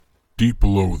Deep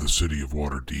below the city of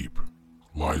Waterdeep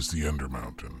lies the Ender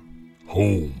Mountain,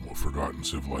 home of forgotten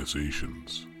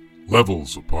civilizations.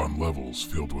 Levels upon levels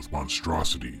filled with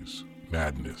monstrosities,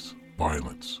 madness,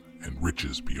 violence, and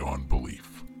riches beyond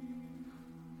belief.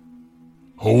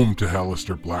 Home to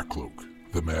Halaster Blackcloak,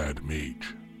 the Mad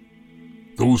Mage.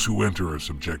 Those who enter are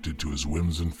subjected to his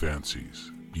whims and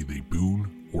fancies, be they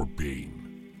boon or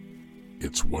bane.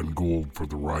 It's 1 gold for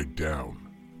the ride down.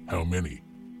 How many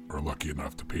are lucky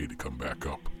enough to pay to come back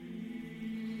up?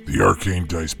 The Arcane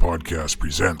Dice Podcast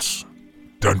presents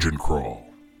Dungeon Crawl,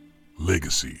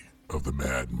 Legacy of the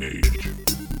Mad Mage.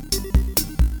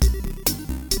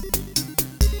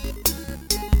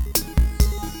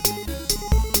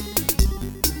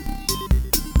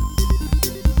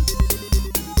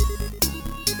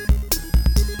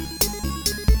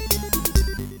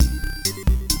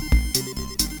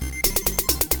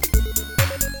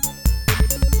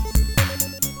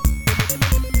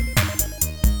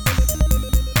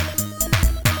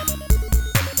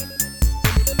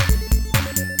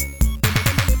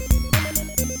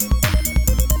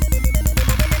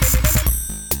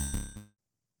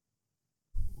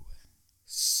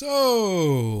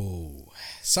 So,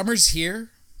 summer's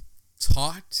here. It's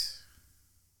hot.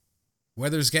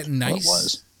 Weather's getting nice. Well,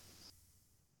 it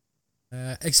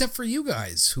was. Except for you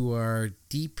guys who are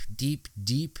deep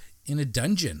in a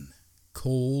dungeon.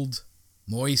 Cold,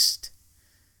 moist,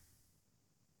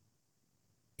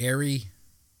 airy.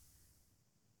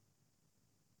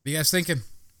 What are you guys thinking?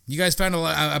 You guys found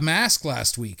a mask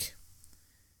last week.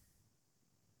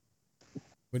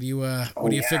 What do you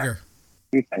figure?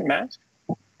 You find mask?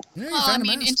 Yeah, Well, I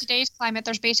mean, in today's climate,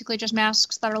 there's basically just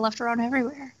masks that are left around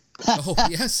everywhere. Oh,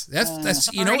 yes. That's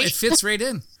it fits right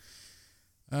in.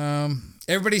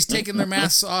 Everybody's taking their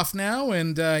masks off now,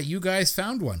 and you guys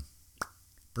found one.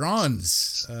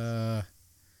 Bronze.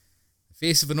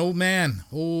 Face of an old man.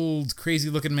 Old,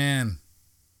 crazy-looking man.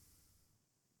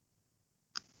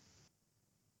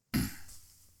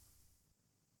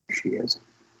 She is.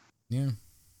 Yeah.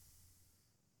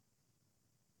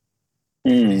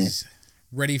 Mm. He's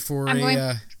ready for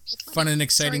a fun and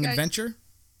exciting adventure?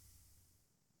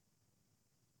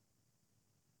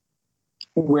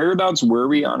 Whereabouts were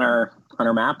we on our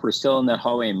map? We're still in the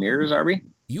hallway of mirrors, are we?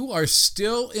 You are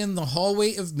still in the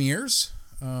hallway of mirrors.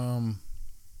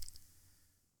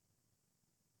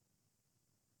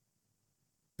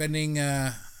 Spending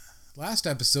last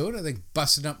episode, I think,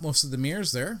 busting up most of the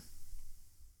mirrors there.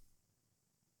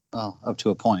 Well, up to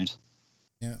a point.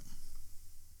 Yeah.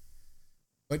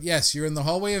 But yes, you're in the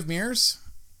hallway of mirrors.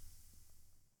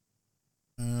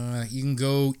 You can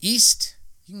go east.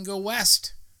 You can go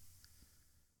west.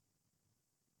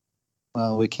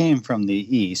 Well, we came from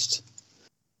the east,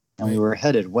 and we were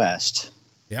headed west.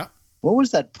 Yeah. What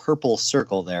was that purple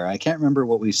circle there? I can't remember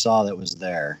what we saw that was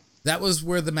there. That was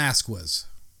where the mask was.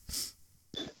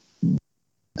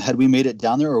 Had we made it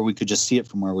down there, or we could just see it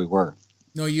from where we were?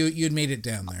 No, you'd made it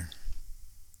down there.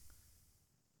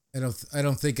 I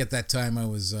don't think at that time I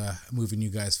was moving you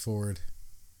guys forward.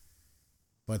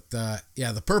 But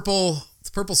yeah, the purple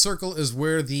circle is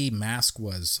where the mask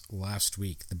was last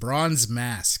week. The bronze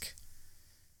mask.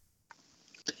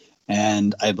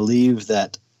 And I believe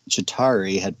that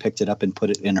Chitari had picked it up and put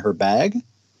it in her bag.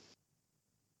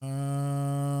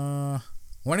 One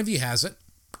of you has it.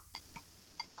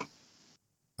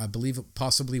 I believe it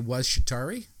possibly was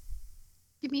Chitari.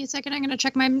 Give me a second. I'm going to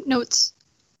check my notes.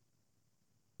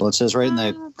 Well, it says right in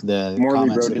the Morley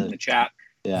comments. wrote it in the chat.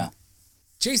 Yeah.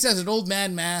 Chayse has an old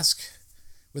man mask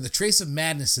with a trace of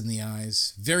madness in the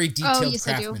eyes. Very detailed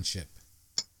craftsmanship.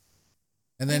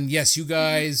 And then, yes, you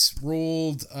guys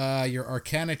rolled your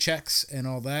Arcana checks and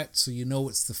all that, so you know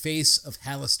it's the face of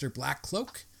Halaster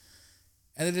Blackcloak.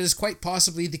 And it is quite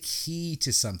possibly the key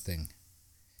to something.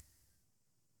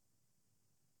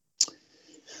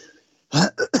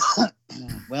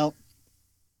 Well,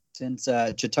 since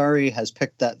Chitari has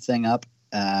picked that thing up,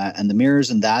 and the mirrors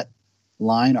in that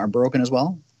line are broken as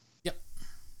well? Yep.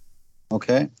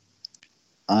 Okay.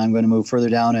 I'm going to move further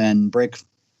down and break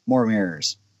more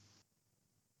mirrors.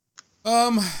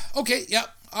 Okay, yep.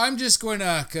 I'm just going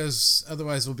to, because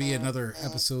otherwise will be another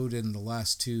episode in the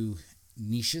last two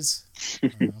niches.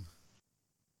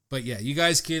 But yeah, you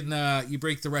guys can, you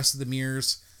break the rest of the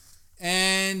mirrors,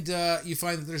 and you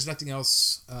find that there's nothing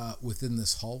else within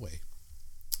this hallway.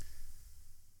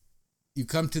 You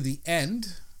come to the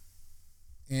end,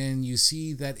 and you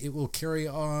see that it will carry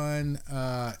on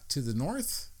to the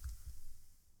north.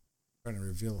 Trying to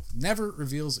reveal. Never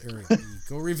reveals area. You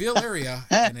go reveal area,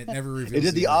 and it never reveals. It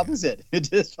did the opposite. It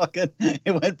just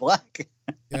it went black.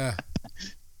 Yeah.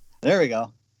 There we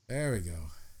go. There we go.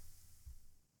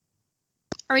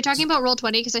 Are we talking about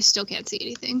Roll20? Because I still can't see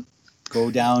anything.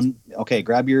 Go down. Okay,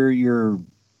 grab your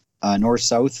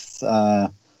north-south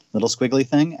little squiggly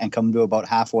thing and come to about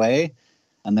halfway,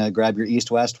 and then grab your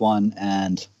east-west one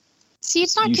and... See,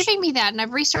 it's not giving me that, and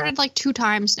I've restarted like 2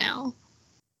 times now.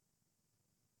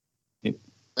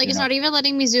 It's not even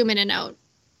letting me zoom in and out.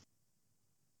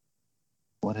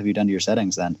 What have you done to your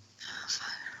settings then?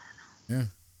 Yeah.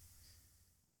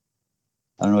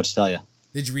 I don't know what to tell you.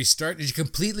 Did you restart? Did you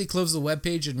completely close the web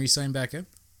page and re-sign back in?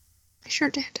 I sure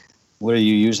did. What are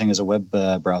you using as a web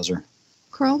browser?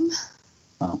 Chrome.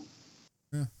 Oh.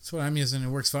 Yeah, that's what I'm using. It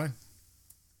works fine.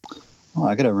 Oh,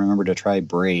 I gotta remember to try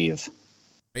Brave.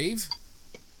 Brave.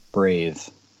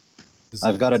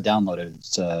 I've got it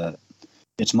downloaded.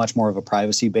 It's much more of a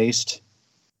privacy-based.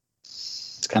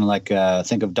 It's kind of like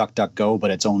think of DuckDuckGo,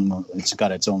 but it's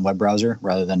got its own web browser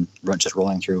rather than just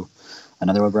rolling through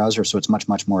another web browser. So it's much,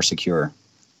 much more secure.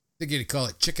 I think you'd call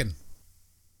it chicken.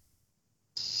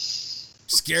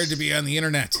 Scared to be on the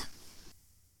internet.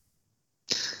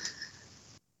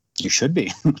 You should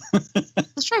be.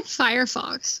 Let's try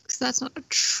Firefox, because that's not a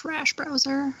trash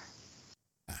browser.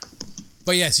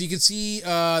 But yeah, so you can see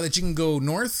that you can go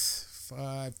north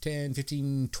 5, 10,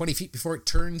 15, 20 feet before it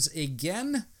turns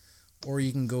again, or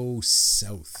you can go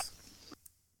south.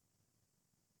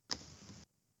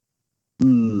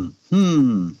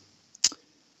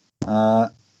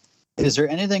 Is there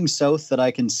anything south that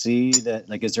I can see that,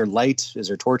 like, is there light? Is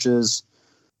there torches?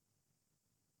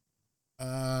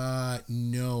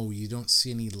 No, you don't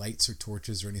see any lights or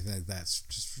torches or anything like that. It's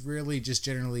just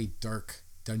generally dark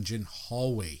dungeon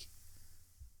hallway.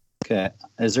 Okay.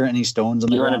 Is there any stones on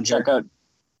the ground here?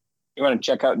 You want to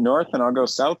check out north, and I'll go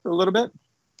south a little bit.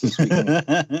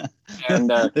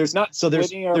 And there's not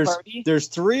there's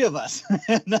 3 of us.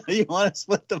 No, you want to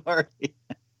split the party?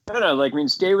 No.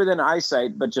 Stay within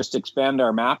eyesight, but just expand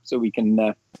our map so we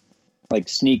can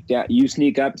sneak down. You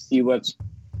sneak up, see what's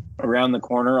around the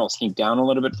corner. I'll sneak down a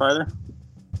little bit farther.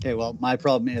 Okay. Well, my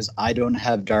problem is I don't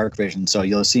have dark vision, so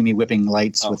you'll see me whipping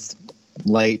lights with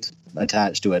light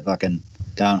attached to it, fucking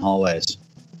down hallways.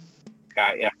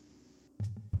 Yeah.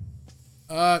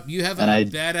 You have a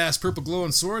badass purple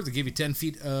glowing sword that gave you 10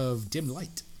 feet of dim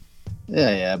light.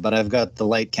 Yeah, but I've got the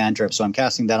light cantrip, so I'm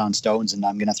casting that on stones, and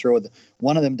I'm going to throw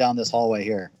one of them down this hallway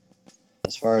here,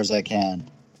 as far as I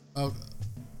can. Oh,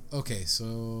 okay,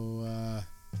 so,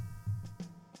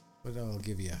 what I'll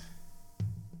give you?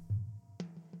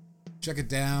 Check it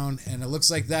down, and it looks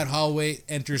like that hallway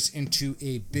enters into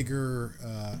a bigger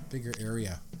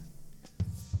area.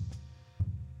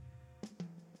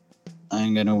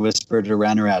 I'm going to whisper to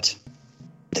Ranarat.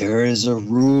 There is a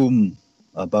room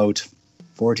about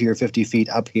 40 or 50 feet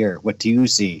up here. What do you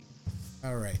see?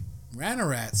 All right.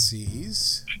 Ranarat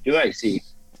sees... What do I see?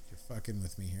 You're fucking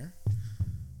with me here.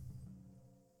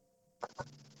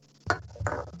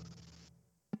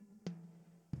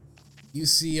 You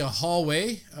see a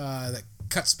hallway that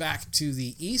cuts back to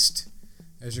the east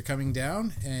as you're coming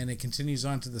down, and it continues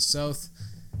on to the south,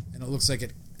 and it looks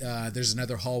like there's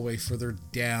another hallway further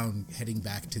down heading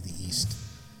back to the east.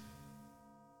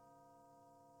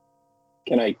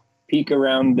 Can I peek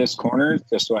around this corner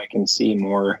just so I can see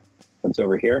more what's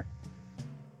over here?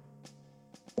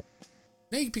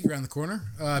 Yeah, you can peek around the corner.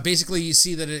 Basically, you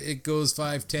see that it goes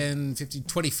 5, 10, 15,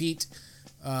 20 feet.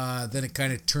 Then it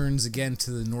kind of turns again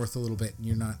to the north a little bit, and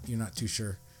you're not too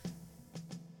sure.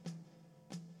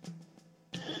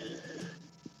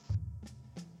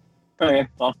 Okay,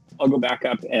 well, I'll go back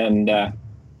up and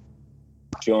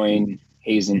join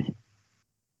Hazen.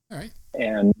 All right.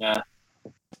 And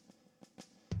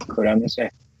go down this way.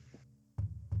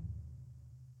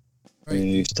 Right.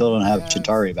 You still don't have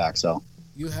Chitari back, so.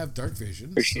 You have dark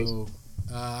vision, so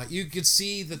you can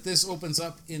see that this opens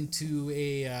up into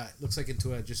looks like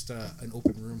into an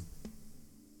open room.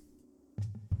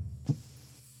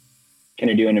 Can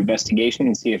I do an investigation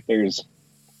and see if there's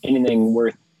anything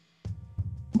worth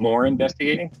more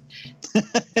investigating?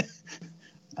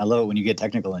 I love it when you get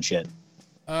technical and shit.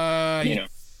 You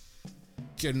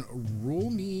can roll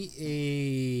me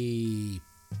a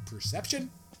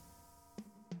perception.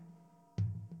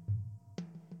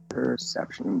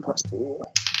 Perception plus 2.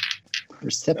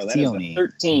 Perception. So that is a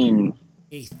 13.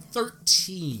 A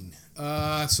 13.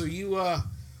 So you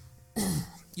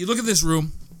you look at this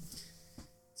room.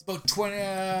 It's about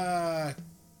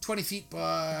 20 feet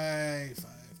by 5,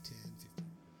 10, 15.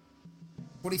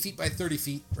 20 feet by 30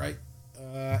 feet, right?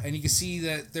 And you can see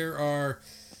that there are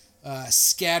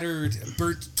scattered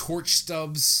burnt torch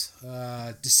stubs,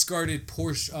 discarded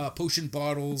potion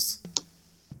bottles.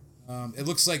 It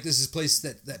looks like this is a place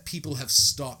that people have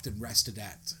stopped and rested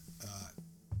at.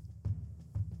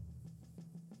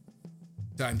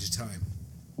 time to time.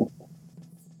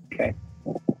 Okay.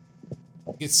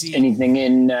 You can see anything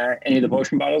in any of the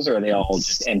potion bottles, or are they all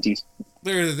just empties?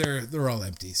 They're all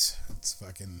empties. It's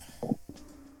fucking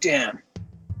damn.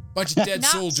 Bunch of dead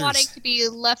Not soldiers. Not wanting to be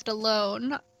left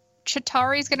alone,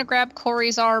 Chitari's gonna grab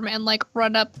Corey's arm and like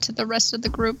run up to the rest of the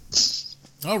group.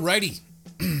 Alrighty.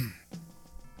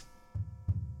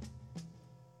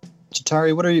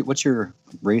 Chitari, what's your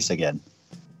race again?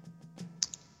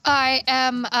 I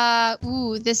am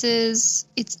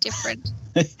it's different.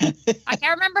 I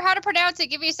can't remember how to pronounce it.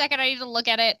 Give me a second, I need to look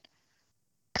at it.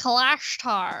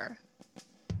 Kalashtar.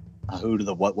 Who to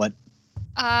the what?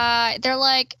 They're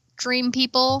like dream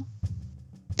people.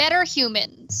 Better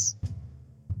humans.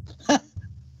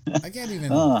 I can't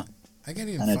even an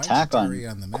find attack on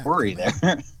the map. Corey there.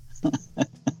 There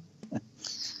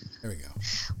we go.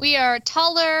 We are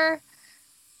taller,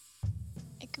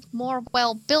 like, more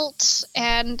well built,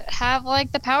 and have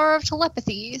like the power of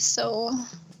telepathy. So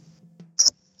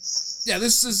yeah,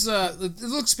 this is it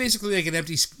looks basically like an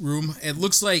empty room. It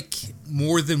looks like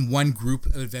more than one group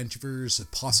of adventurers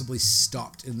have possibly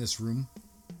stopped in this room.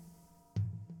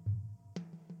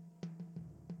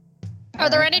 Are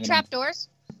there any trapdoors?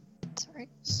 Sorry.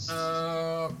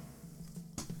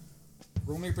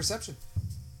 Roll me perception.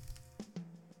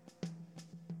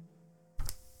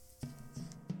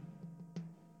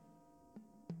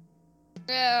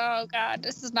 Oh god,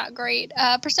 this is not great.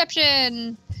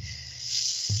 Perception.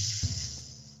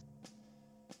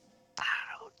 I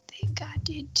don't think I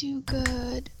did too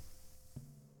good.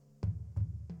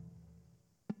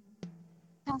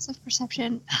 Passive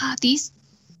perception. These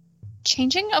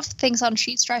changing of things on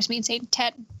sheets drives me insane.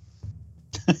 10.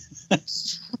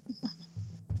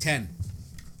 10.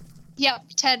 Yep,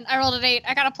 10. I rolled an 8.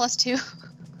 I got a +2.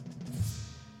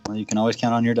 Well, you can always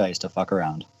count on your dice to fuck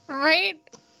around. Right?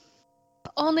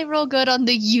 Only roll good on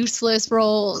the useless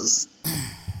rolls.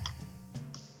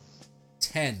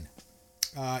 10.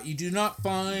 You do not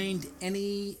find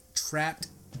any trapped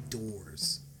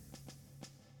doors.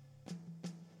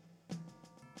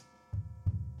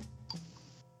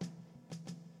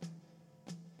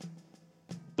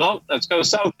 Well, let's go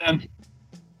south then.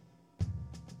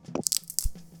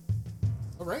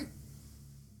 All right.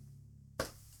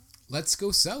 Let's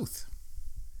go south.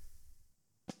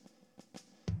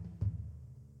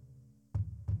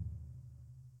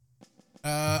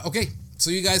 Okay,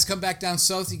 so you guys come back down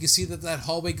south. You can see that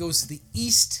hallway goes to the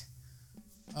east.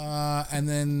 And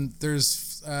then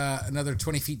there's another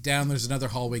 20 feet down. There's another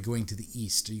hallway going to the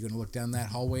east. Are you going to look down that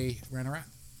hallway, Ranarat?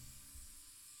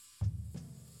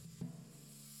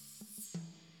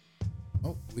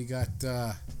 Oh, we got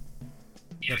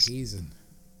Hazen.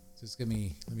 Just let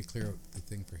me clear out the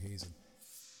thing for Hazen.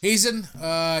 Hazen,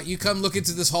 you come look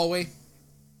into this hallway.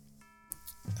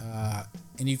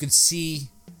 And you can see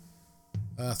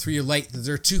through your light that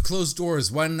there are two closed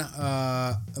doors, one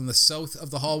on the south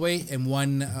of the hallway and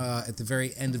one at the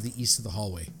very end of the east of the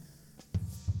hallway.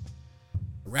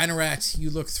 Ranarat,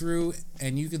 you look through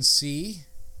and you can see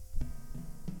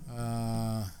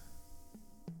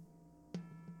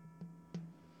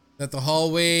that the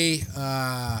hallway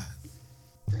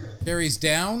carries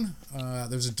down.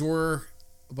 There's a door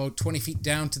about 20 feet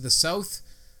down to the south.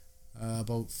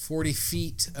 About 40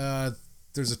 feet,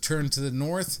 there's a turn to the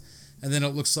north. And then it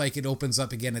looks like it opens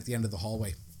up again at the end of the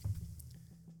hallway.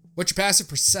 What's your passive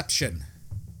perception?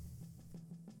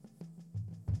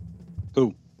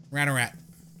 Who? Ranarat.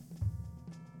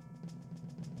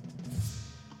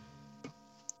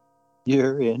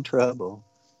 You're in trouble.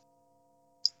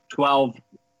 12.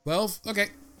 12? Okay.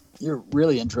 You're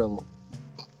really in trouble.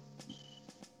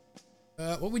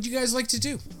 What would you guys like to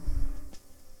do?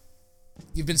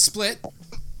 You've been split.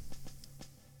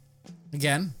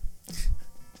 Again.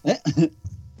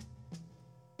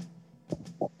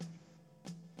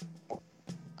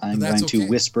 I'm going to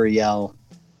whisper yell,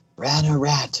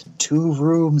 Ranarat, 2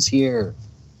 rooms here.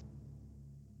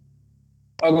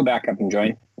 I'll go back up and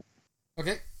join.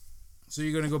 Okay. So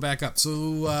you're going to go back up.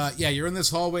 So, yeah, you're in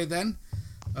this hallway then.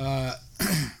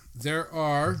 There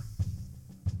are...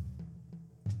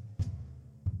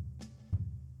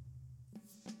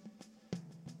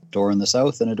 door in the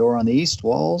south and a door on the east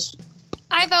walls.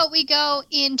 I vote we go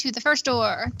into the first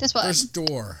door. This one. First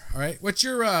door. All right. What's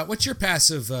your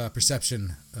passive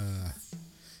perception,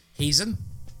 Hazen?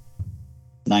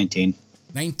 19.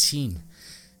 19.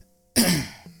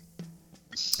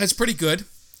 That's pretty good.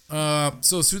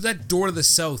 So through that door to the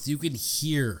south, you can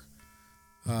hear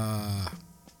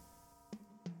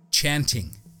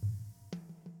chanting.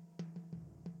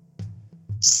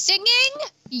 Singing?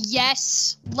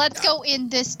 Yes. Let's go in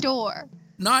this door.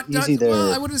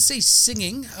 Well, I wouldn't say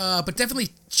singing, but definitely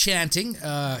chanting,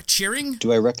 cheering.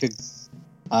 Do I recognize?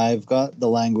 I've got the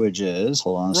languages.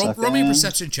 Hold on a second. Roll me a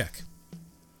perception check.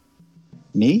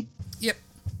 Me? Yep.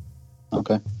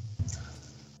 Okay.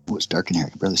 Oh, it's dark in here. I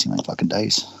can barely see my fucking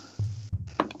dice.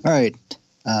 All right.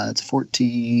 It's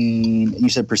 14. You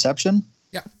said perception?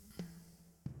 Yeah.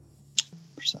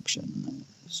 Perception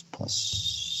is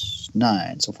plus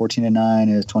 9. So 14 and 9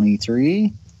 is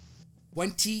 23.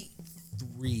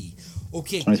 23.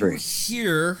 Okay. 23. You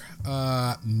hear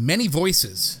many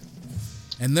voices,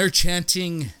 and they're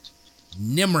chanting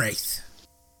Nimraith.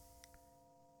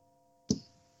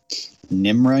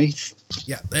 Nimraith?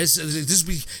 Yeah, this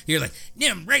you're like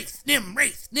Nimraith,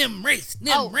 Nimraith, Nimraith,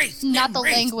 Nimraith. Not the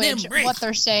Nimraith, language, Nimraith. what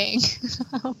they're saying.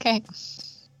 Okay.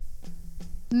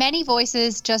 Many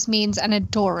voices just means an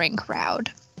adoring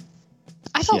crowd.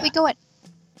 I thought we go at.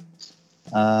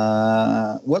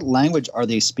 What language are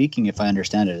they speaking? If I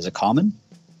understand it, is it common?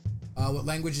 What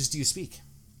languages do you speak?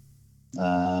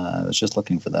 I was just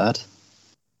looking for that.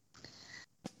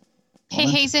 Hey,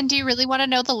 Hazen, do you really want to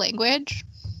know the language?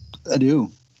 I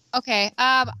do. Okay.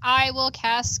 I will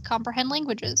cast Comprehend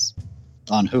Languages.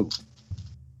 On who?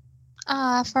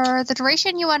 For the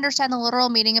duration, you understand the literal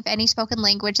meaning of any spoken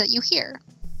language that you hear.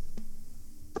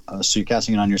 So you're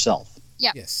casting it on yourself?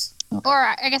 Yeah. Yes. Okay. Or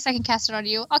I guess I can cast it on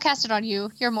you. I'll cast it on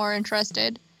you. You're more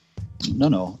interested.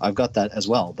 No. I've got that as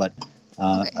well. But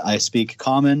Okay. I speak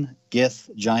Common,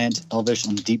 Gith, Giant, Elvish,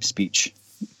 and Deep Speech.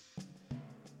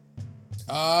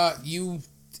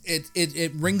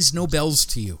 It rings no bells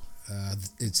to you.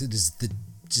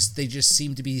 They just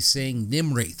seem to be saying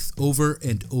Nimraith over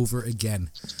and over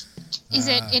again. Is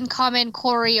it in Common,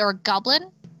 Quarry, or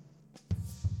Goblin?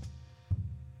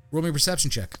 Roll me a perception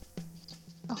check.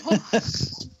 Oh.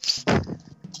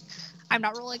 I'm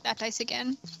not rolling that dice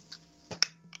again.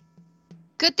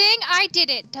 Good thing I did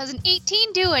it. Does an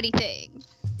 18 do anything?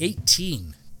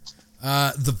 18.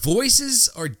 The voices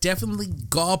are definitely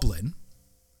goblin,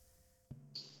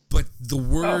 but the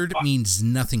word means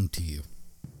nothing to you.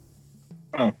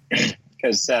 Oh,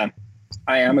 because I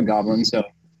am a goblin, so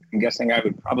I'm guessing I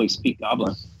would probably speak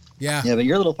goblin. Yeah. Yeah, but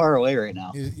you're a little far away right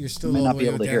now. You're still You may all not the be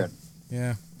way able to down. hear it.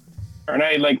 Yeah. Aren't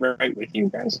I like right with you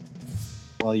guys?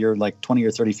 Well, you're like 20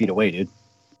 or 30 feet away, dude.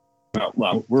 Oh,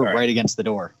 well, We're sorry. right against the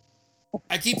door.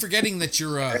 I keep forgetting that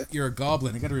you're a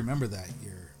goblin. I got to remember that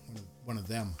you're one of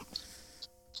them.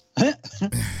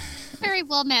 Very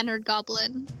well-mannered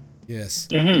goblin. Yes.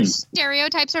 Mm-hmm.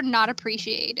 Stereotypes are not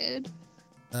appreciated.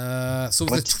 So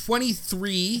with a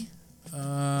 23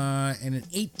 and an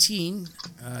 18,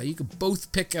 you could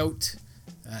both pick out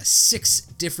 6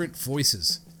 different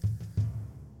voices.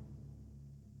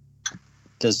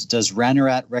 Does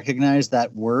Ranarat recognize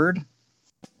that word?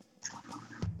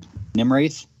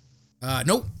 Nimraith?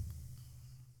 Nope.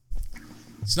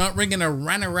 It's not ringing a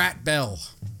Ranarat bell.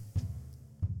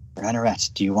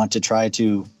 Ranarat, do you want to try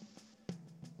to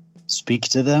speak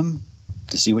to them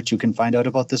to see what you can find out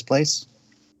about this place?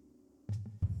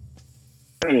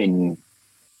 I mean,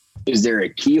 is there a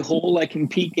keyhole I can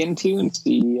peek into and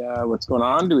see what's going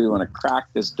on? Do we want to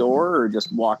crack this door or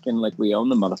just walk in like we own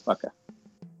the motherfucker?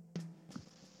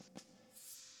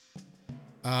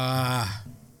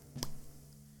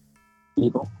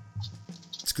 People.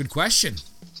 It's a good question.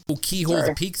 No keyhole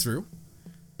to peek through.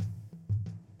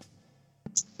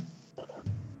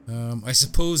 I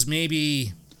suppose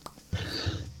maybe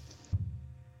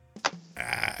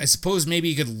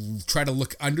you could try to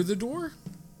look under the door.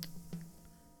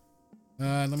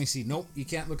 Let me see. Nope, you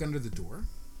can't look under the door.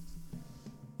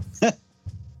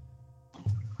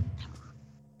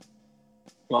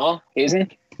 Well,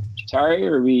 Hazen, sorry,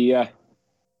 are we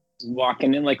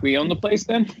walking in like we own the place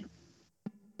then?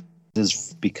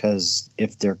 Is because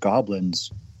if they're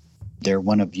goblins, they're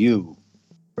one of you,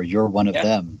 or you're one of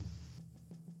them.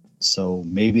 So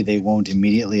maybe they won't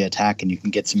immediately attack and you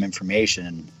can get some information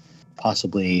and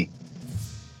possibly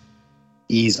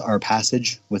ease our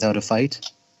passage without a fight.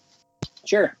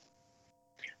 Sure.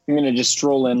 I'm going to just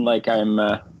stroll in like I'm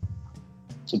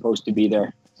supposed to be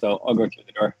there. So I'll go through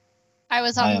the door. I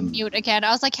was on mute again.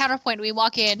 I was like, counterpoint, we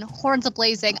walk in, horns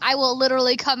a-blazing. I will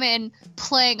literally come in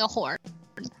playing a horn.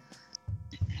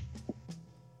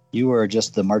 You are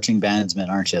just the marching bandsman,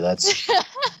 aren't you? That's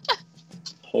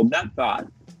Hold that thought.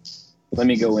 Let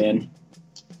me go in.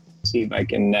 See if I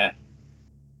can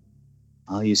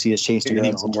all you see is Chayse figure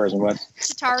doing out some words and what.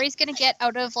 Satari's gonna get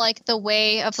out of like the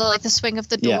way of the swing of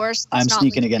the doors. I'm It's not,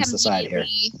 sneaking like, against the side here.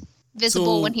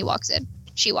 Visible So, when he walks in.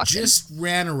 She walks in. Just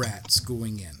Ranarat's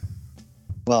going in.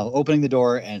 well, opening the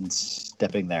door and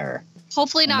stepping there.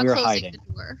 Hopefully and not we're closing hiding.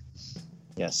 the door.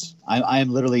 Yes, I am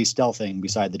literally stealthing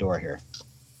beside the door here.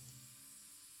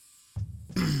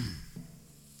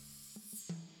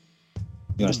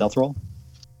 You want a stealth roll?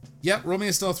 Yep, roll me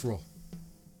a stealth roll.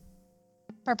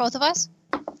 For both of us?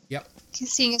 Yep.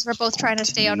 Seeing as we're both trying to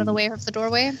stay out of the way of the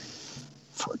doorway.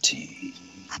 14.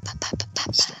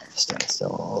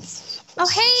 Stealth. Oh,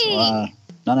 hey!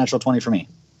 Non-natural 20 for me.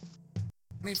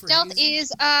 Stealth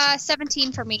is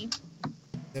 17 for me.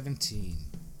 17.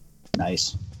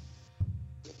 Nice.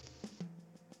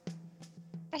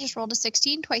 I just rolled a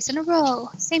 16 twice in a row.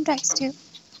 Same dice, too.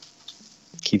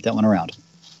 Keep that one around.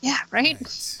 Yeah, right?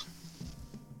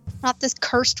 Not this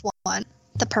cursed one.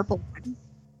 The purple one.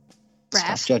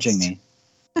 Stop judging me.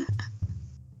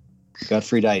 Got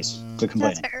free dice. Quit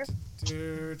complaining. That's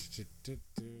fair.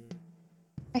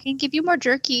 I can give you more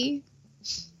jerky.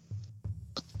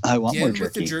 I want more jerky.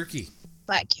 With the jerky.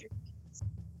 Black jerky.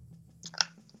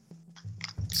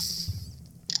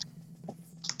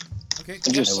 Okay.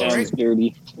 It just sounds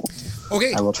dirty.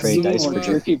 Okay. I will trade dice for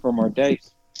jerky for more dice.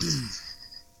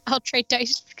 I'll trade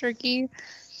dice for jerky.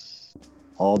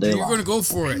 All day long. You're going to go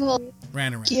for it. I will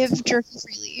Ran. give jerky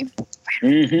freely.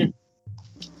 Mm-hmm.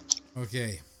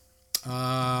 Okay.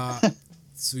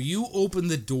 So you open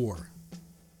the door.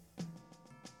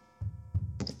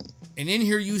 And in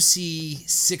here you see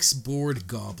 6 bored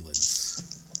goblins.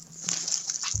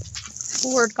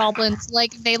 Bored goblins.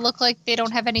 Like, they look like they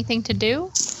don't have anything to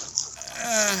do?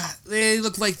 They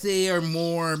look like they are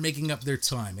more making up their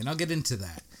time. And I'll get into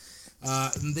that.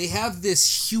 They have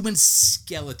this human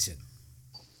skeleton.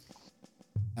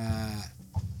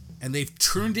 And they've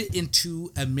turned it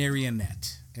into a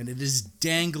marionette. And it is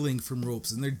dangling from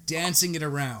ropes. And they're dancing it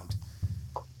around.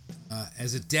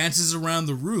 As it dances around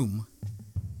the room,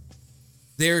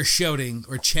 they're shouting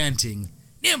or chanting,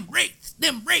 Nim Wraith!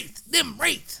 Nim Wraith! Nim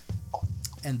Wraith!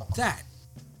 And that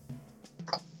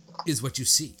is what you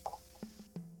see.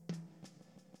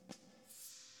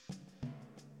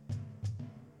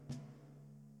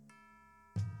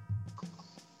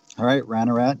 All right,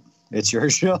 Ranarat, it's your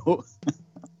show.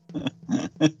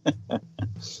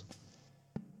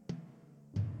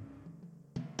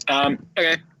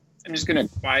 Okay. I'm just going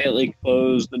to quietly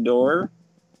close the door.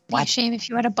 What? Shame if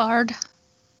you had a bard.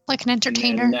 Like an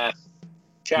entertainer. And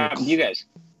chat with you guys.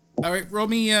 All right, roll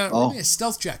me a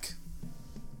stealth check.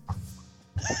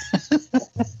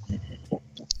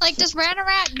 Like, does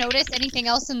Ranarat notice anything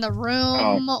else in the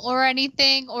room or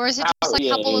anything? Or is it just like a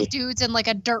couple of dudes in like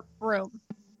a dirt room?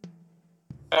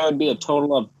 That would be a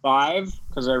total of 5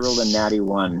 because I rolled a natty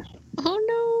 1.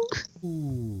 Oh no.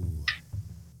 Ooh.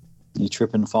 You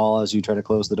trip and fall as you try to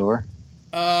close the door?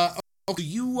 Okay,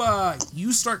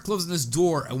 you start closing this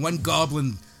door and one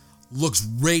goblin looks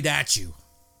right at you.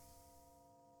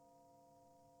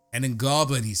 And in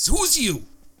goblin, he's, who's you?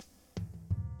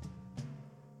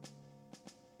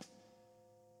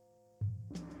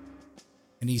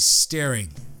 And he's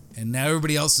staring. And now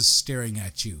everybody else is staring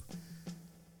at you.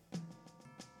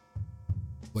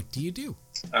 What do you do?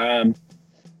 I'm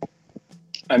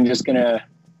just going to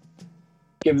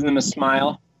give them a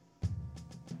smile,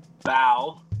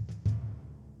 bow,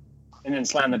 and then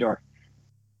slam the door.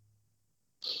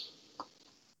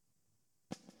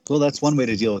 Well, that's one way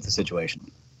to deal with the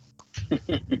situation.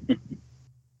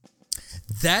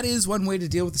 That is one way to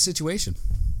deal with the situation.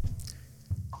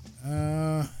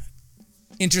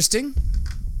 Interesting.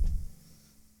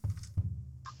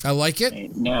 I like it. Okay,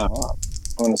 now,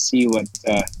 I want to see what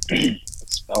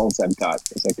spells I've got,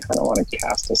 because I kind of want to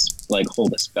cast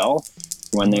hold a spell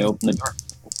when they open the door.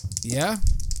 Yeah.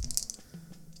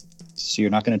 So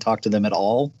you're not going to talk to them at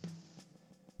all?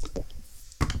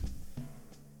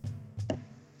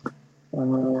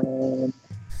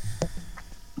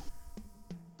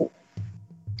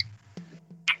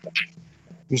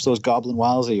 Here's those goblin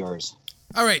wiles of yours.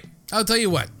 All right, I'll tell you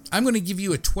what. I'm going to give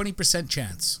you a 20%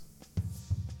 chance.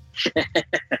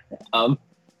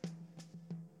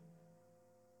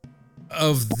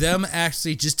 Of them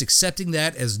actually just accepting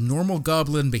that as normal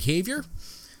goblin behavior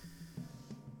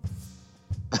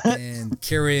and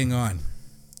carrying on.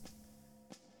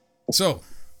 So,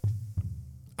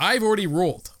 I've already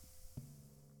rolled.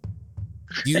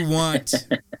 Do you want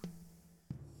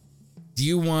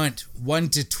 1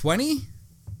 to 20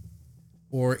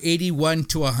 or 81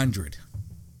 to 100?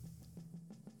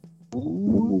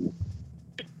 Ooh.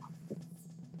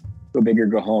 Go big or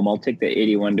go home. I'll take the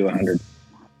 81 to 100.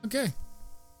 Okay.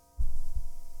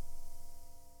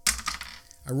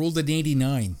 I rolled an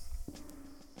 89.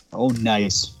 Oh,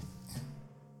 nice.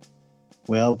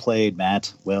 Well played,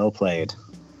 Matt. Well played.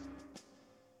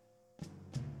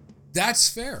 That's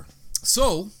fair.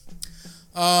 So,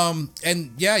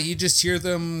 and yeah, you just hear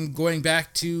them going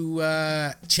back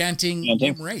to chanting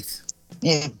Nim Wraith.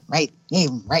 Nim Wraith,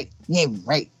 Nim Wraith, Nim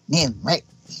Wraith, Nim Wraith.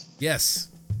 Yes.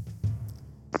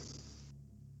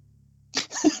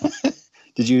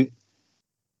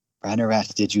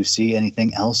 Ranarat, did you see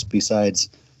anything else besides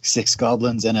 6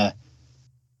 goblins and a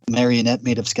marionette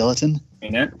made of skeleton?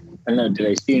 Marionette? I don't know. Did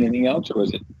I see anything else, or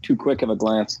was it too quick of a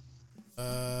glance?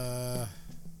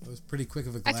 It was pretty quick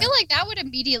of a glance. I feel like that would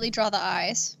immediately draw the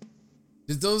eyes.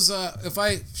 Did those, if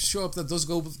I show up, that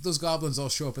those goblins all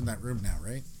show up in that room now,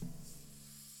 right?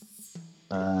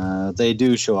 They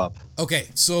do show up. Okay,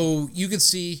 so you can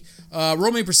see,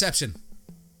 roll me perception.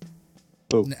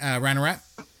 Ranarat.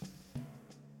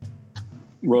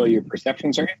 Roll your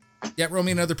perception, sorry? Yeah, roll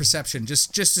me another perception,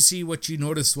 just to see what you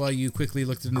noticed while you quickly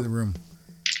looked into the room.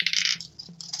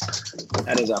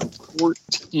 That is a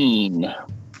 14.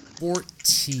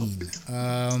 14.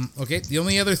 Okay, the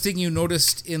only other thing you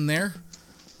noticed in there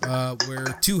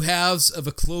were 2 halves of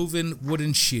a cloven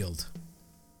wooden shield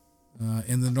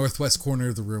in the northwest corner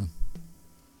of the room.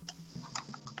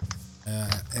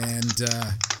 And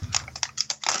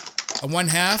on one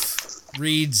half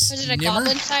reads Is it a Nimmer.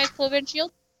 goblin-sized cloven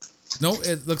shield? No,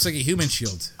 it looks like a human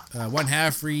shield. One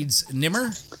half reads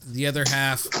Nimmer, the other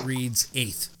half reads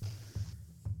Eighth.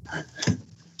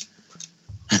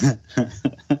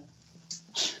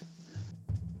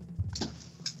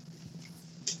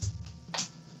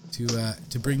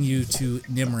 To bring you to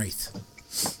Nimwraith.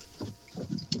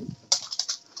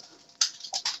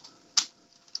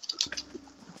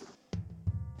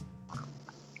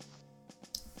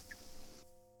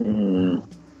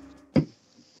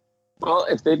 Well,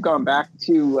 if they've gone back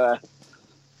to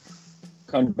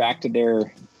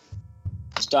their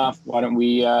stuff, why don't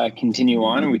we continue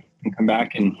on and we can come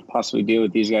back and possibly deal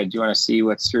with these guys? Do you want to see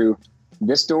what's through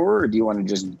this door, or do you want to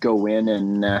just go in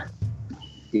and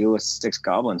deal with 6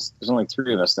 goblins? There's only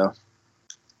 3 of us, though.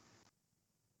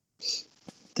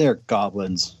 They're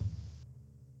goblins.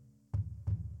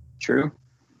 True.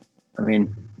 I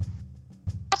mean,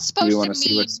 What's supposed want to to see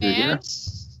mean, what's through man? here?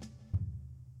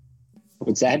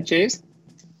 What's that, Chayse?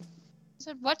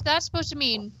 So what's that supposed to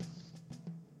mean?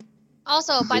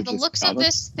 Also, by the just looks of goblins?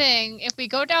 this thing, if we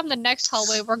go down the next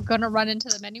hallway, we're gonna run into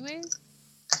them anyways.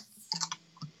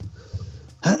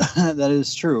 That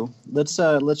is true. Let's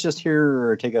just hear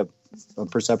or take a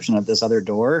perception of this other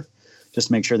door. Just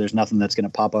make sure there's nothing that's going to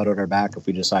pop out at our back if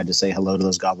we decide to say hello to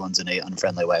those goblins in a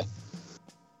unfriendly way.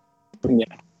 Yeah.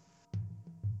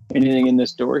 Anything in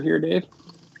this door here, Dave?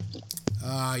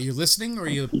 You're listening, or are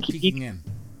you peeking in?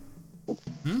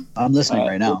 I'm listening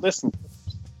right now. Listen.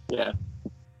 Yeah.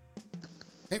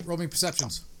 Hey, roll me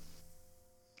perceptions.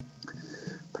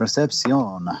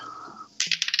 Perception.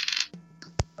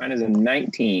 Mine is a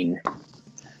 19.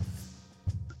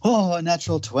 Oh, a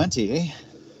natural 20.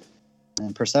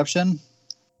 And perception?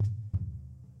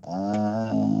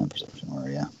 Perception, where are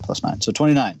you? +9. So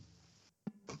 29.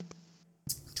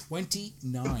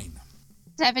 29.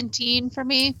 17 for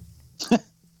me.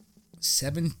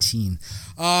 17.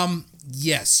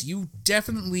 Yes, you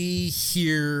definitely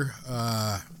hear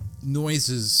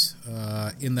noises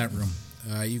in that room.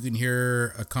 You can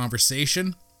hear a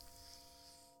conversation.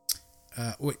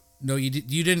 Wait, no, you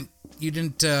didn't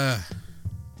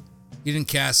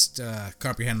cast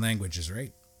comprehend languages,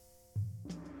 right?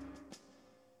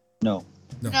 No.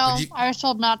 No, but I was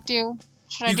told not to.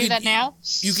 Should I do that now?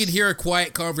 You can hear a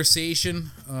quiet conversation.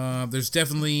 There's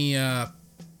definitely a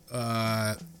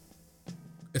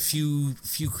few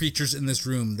creatures in this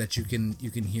room that you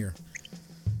can hear.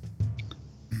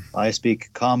 I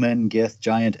speak common, Gith,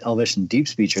 giant, elvish, and deep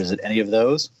speech. Is it any of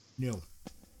those? No.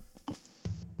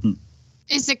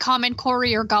 Is it common,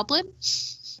 Corey, or goblin?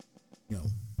 No.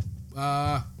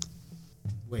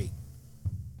 Wait.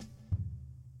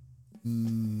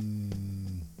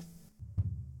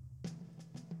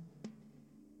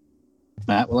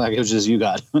 Matt, what languages you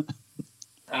got?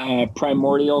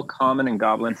 Primordial, common, and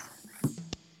goblin.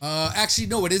 Actually,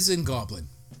 no, it is in Goblin.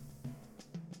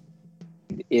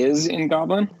 It is in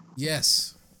goblin?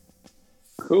 Yes.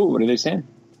 Cool. What are they saying?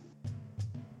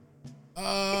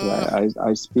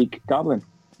 I speak goblin.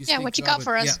 Yeah, what you got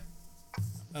for us?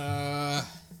 Yeah.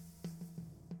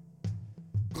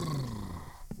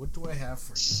 What do I have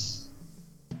for you?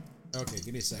 Okay,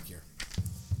 give me a sec here.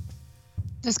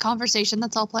 This conversation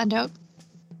that's all planned out.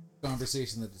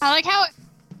 Conversation that is... I like how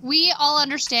we all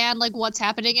understand like what's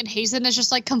happening, and Hazen is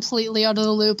just like completely out of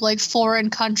the loop, like foreign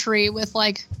country with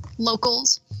like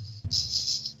locals.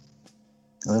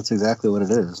 Well, that's exactly what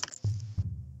it is.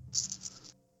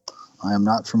 I am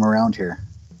not from around here.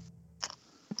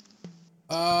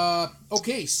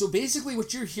 Okay, so basically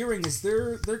what you're hearing is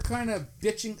they're kind of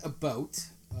bitching about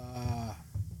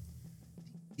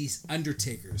these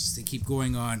undertakers. They keep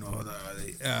going on.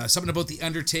 Something about the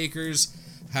undertakers,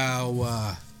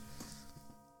 how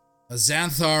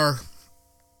Xanthar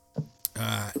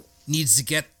needs to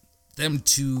get them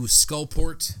to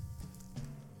Skullport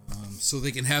so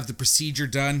they can have the procedure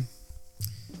done.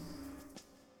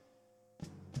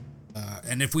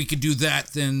 And if we could do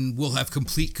that, then we'll have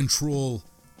complete control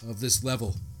of this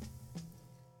level.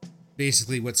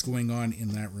 Basically what's going on in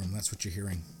that room. That's what you're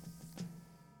hearing.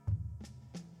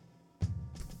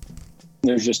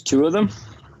 There's just two of them?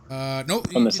 No,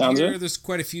 from the sounds of it? There's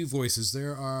quite a few voices.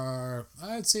 There are,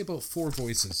 I'd say, about 4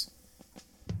 voices.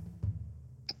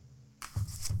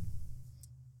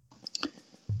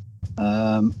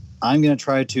 I'm going to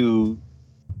try to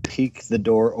peek the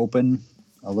door open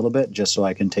a little bit just so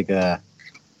I can take a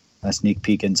sneak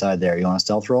peek inside there. You want a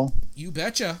stealth roll? You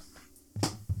betcha.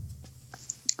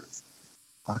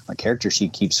 Fuck, my character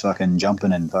sheet keeps fucking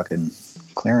jumping and fucking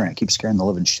clearing. It keeps scaring the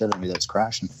living shit out of me that's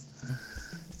crashing.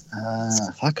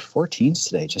 14s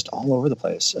today, just all over the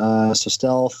place. So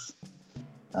stealth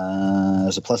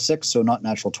is a +6, so not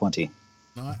natural 20.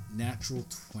 Not natural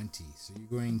 20. So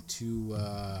you're going to...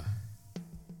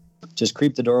 just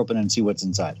creep the door open and see what's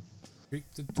inside. Creep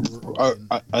the door open.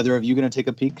 Are either of you going to take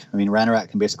a peek? I mean, Ranarat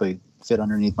can basically fit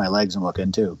underneath my legs and look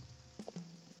in too.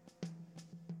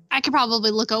 I could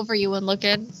probably look over you and look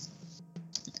in.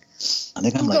 I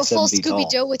think I'm we'll like go full 7 feet tall.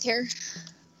 Scooby-Doo with her.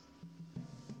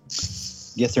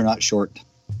 Yes, they're not short.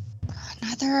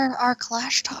 Neither are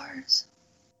Clash Tars.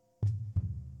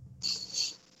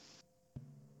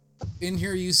 In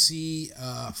here you see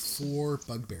 4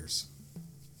 bugbears.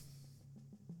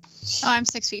 Oh, I'm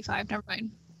 6'5". Never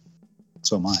mind.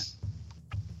 So am I.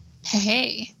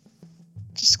 Hey.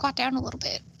 Just squat down a little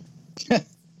bit.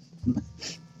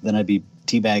 Then I'd be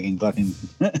teabagging fucking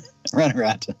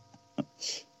Ranarat.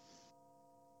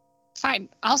 Fine.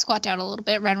 I'll squat down a little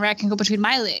bit. Renrat can go between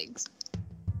my legs.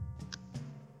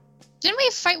 Didn't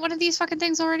we fight one of these fucking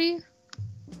things already?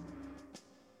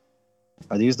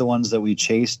 Are these the ones that we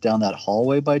chased down that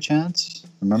hallway by chance?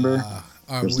 Remember?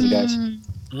 There's the guys.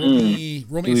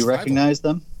 Roll Do we recognize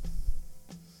them?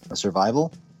 A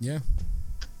survival? Yeah.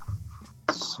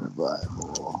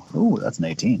 Survival. Ooh, that's an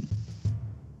 18.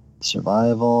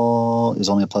 Survival is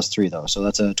only a +3 though, so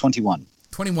that's a 21.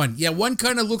 21. Yeah, one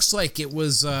kind of looks like it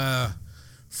was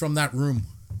from that room.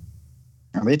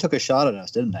 They took a shot at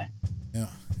us, didn't they? Yeah,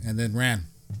 and then ran.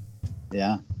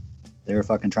 Yeah. They were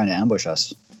fucking trying to ambush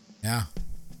us. Yeah.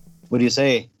 What do you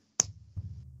say?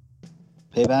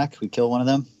 Payback? We kill one of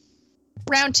them?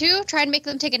 Round 2? Try and make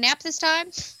them take a nap this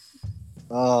time?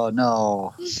 Oh,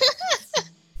 no.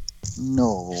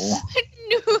 No.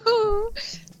 No.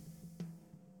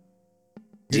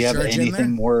 Do you have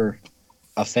anything more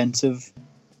offensive?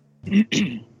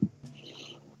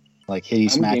 Like hitty,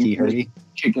 smacky, hurdy?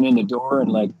 Kicking in the door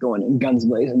and like going guns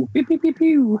blazing. Pew, pew, pew,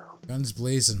 pew. Guns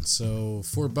blazing. So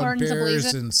 4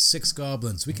 bugbears and 6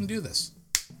 goblins. We can do this.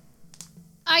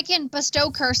 I can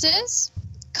bestow curses,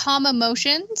 calm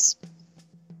emotions.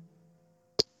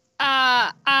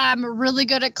 I'm really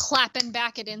good at clapping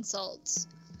back at insults.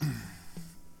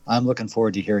 I'm looking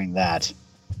forward to hearing that.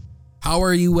 How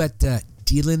are you at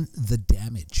dealing the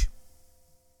damage?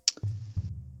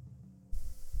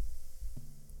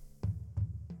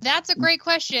 That's a great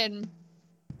question.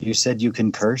 You said you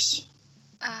can curse?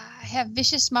 I have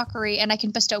vicious mockery, and I can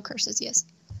bestow curses, yes.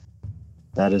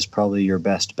 That is probably your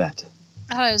best bet.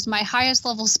 That is my highest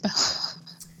level spell.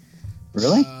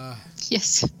 Really?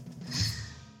 Yes.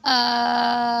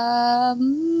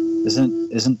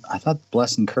 Isn't I thought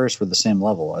bless and curse were the same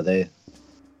level. Are they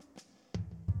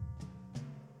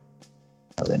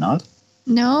not?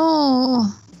 No.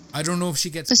 I don't know if she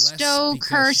gets bestow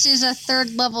curse is a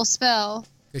 3rd level spell.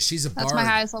 Because she's a bard. That's my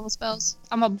highest level spells.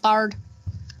 I'm a bard.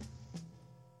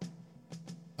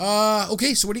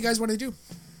 Okay, so what do you guys want to do?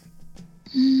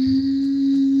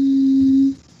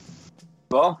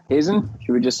 Well, Hazen,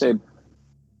 should we just say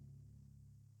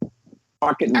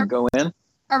pocket and go in?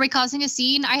 Are we causing a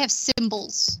scene? I have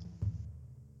symbols.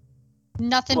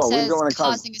 Nothing says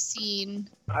causing a scene.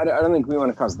 I don't think we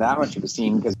want to cause that much of a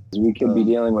scene because we could be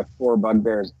dealing with 4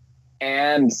 bugbears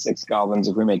and 6 goblins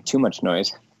if we make too much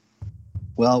noise.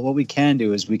 Well, what we can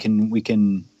do is we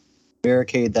can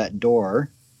barricade that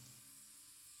door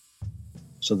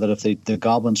so that if the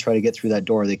goblins try to get through that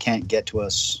door, they can't get to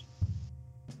us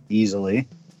easily.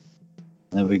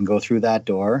 And then we can go through that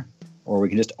door, or we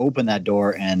can just open that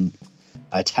door and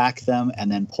attack them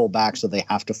and then pull back so they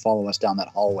have to follow us down that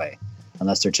hallway.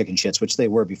 Unless they're chicken shits, which they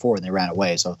were before and they ran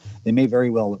away. So they may very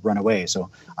well run away. So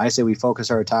I say we focus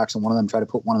our attacks on one of them, try to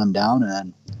put one of them down, and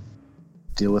then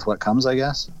deal with what comes, I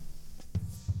guess.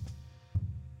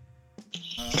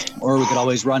 Or we could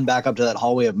always run back up to that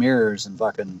hallway of mirrors and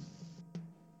fucking...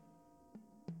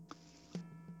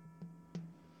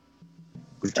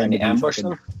 Trying to ambush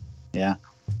them? Yeah.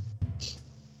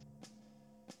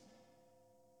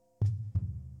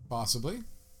 Possibly.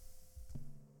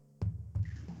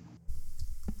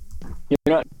 You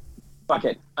know what? Fuck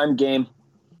it. I'm game.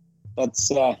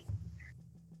 Let's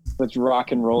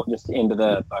rock and roll just into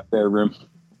the Bugbear room.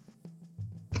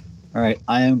 All right.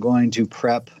 I am going to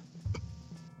prep.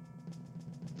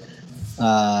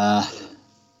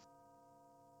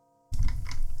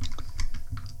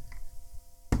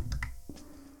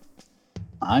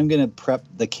 I'm going to prep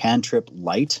the cantrip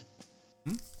light.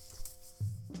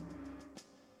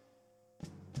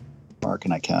 Where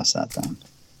can I cast that then?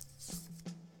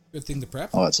 Good thing to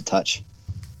prep. Oh, it's a touch.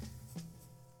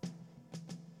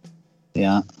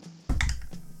 Yeah.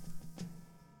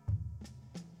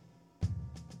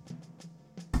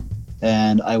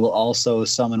 And I will also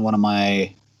summon one of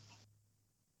my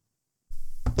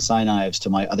Psi knives to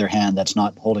my other hand that's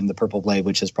not holding the purple blade,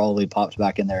 which has probably popped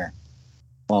back in there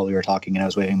while we were talking and I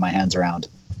was waving my hands around.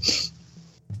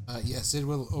 Yes, it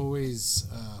will always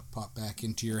pop back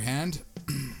into your hand.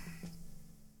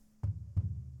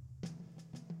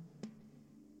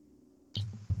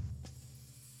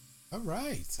 All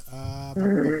right.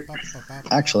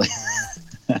 Actually,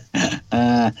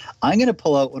 I'm going to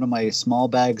pull out one of my small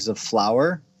bags of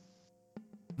flour.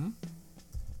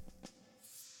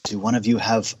 Do one of you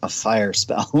have a fire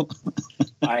spell?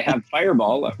 I have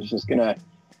Fireball. I was just going to...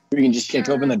 We can just kick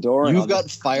open the door. You've got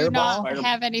Fireball? Do not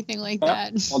have anything like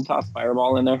that. I'll toss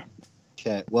Fireball in there.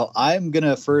 Okay. Well, I'm going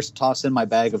to first toss in my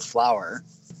bag of flour.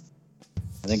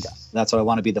 I think that's what I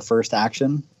want to be the first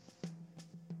action.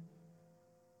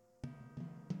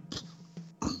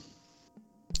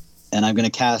 And I'm going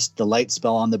to cast the light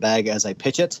spell on the bag as I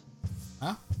pitch it.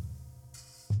 Huh?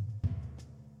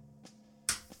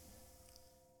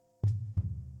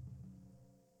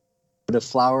 Put a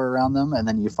flour around them, and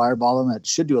then you fireball them. It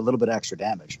should do a little bit of extra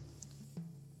damage.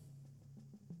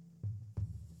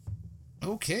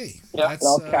 Okay. Yeah,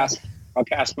 I'll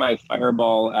cast my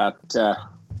Fireball at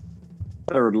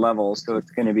third level, so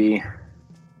it's going to be...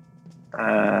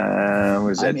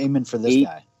 I'm aiming for this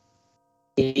guy.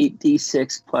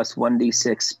 8d6 plus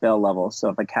 1d6 spell level. So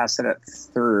if I cast it at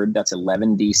third, that's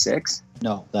 11d6.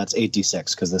 No, that's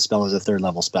 8d6 because the spell is a third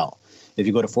level spell. If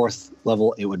you go to fourth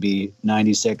level, it would be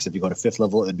 9d6. If you go to fifth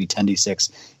level, it would be 10d6.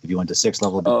 If you went to sixth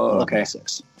level, it would be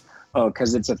 11d6. Oh,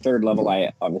 because it's a third level.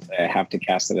 I have to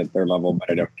cast it at third level, but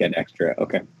I don't get extra.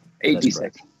 Okay,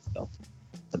 8d6. So.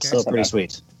 That's still pretty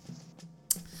sweet.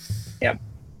 Yep.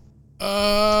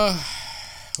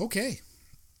 Okay.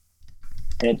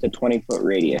 And it's a 20-foot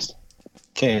radius.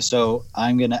 Okay, so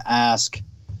I'm going to ask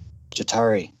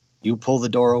Jatari, you pull the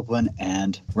door open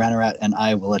and Ranarat and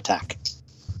I will attack.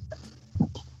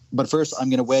 But first, I'm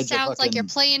going to wedge Sounds like you're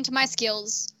playing to my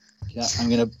skills. Yeah,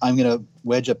 I'm gonna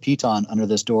wedge a piton under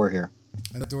this door here.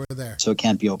 And the door there. So it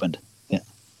can't be opened. Yeah.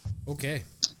 Okay.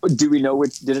 Do we know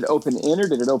did it open in or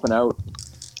did it open out?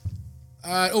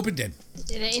 It opened in.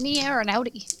 Did it in or an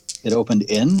outie? It opened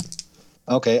in?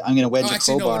 Okay, I'm gonna wedge a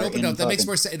crowbar. No, it opened out. That makes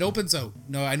more sense. It opens out.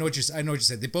 No, I know what you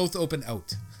said. They both open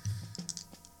out.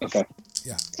 Okay.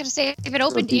 Yeah. I was gonna say if it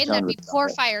opened in, that'd be poor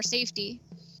fire safety.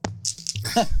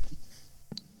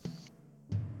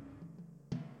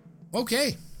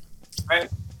 Okay. All right.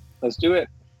 Let's do it.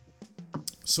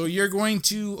 So you're going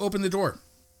to open the door.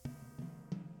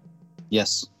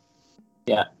 Yes.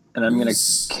 Yeah, and I'm gonna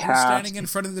cast. Standing in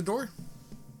front of the door.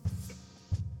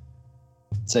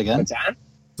 Say again. What's that?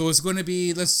 So it's going to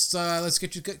be let's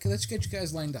get you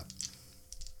guys lined up.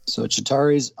 So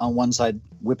Chitari's on one side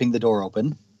whipping the door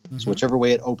open. Mm-hmm. So whichever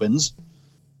way it opens.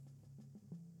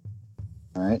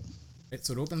 All right. Right,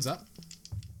 so it opens up.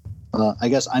 I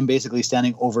guess I'm basically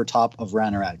standing over top of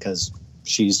Ranarat because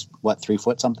she's 3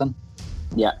 foot something?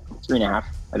 Yeah, 3.5,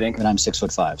 I think. And I'm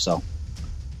 6'5", so.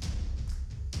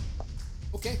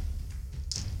 Okay.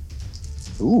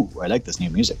 Ooh, I like this new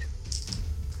music.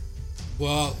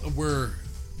 Well, we're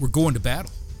going to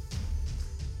battle.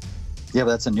 Yeah,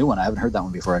 but that's a new one. I haven't heard that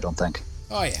one before, I don't think.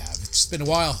 Oh yeah, it's been a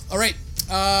while. All right.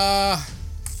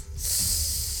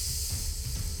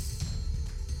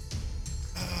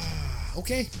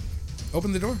 Okay.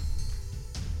 Open the door.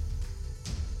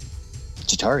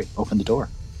 Chitari, open the door.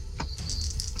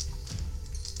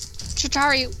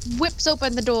 Chitari whips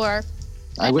open the door.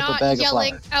 I whip a bag of flour.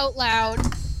 Yelling out loud,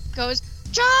 goes,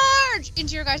 "Charge!"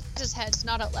 into your guys' heads,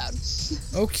 not out loud.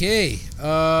 Okay.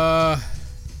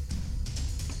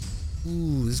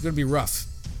 Ooh, this is going to be rough.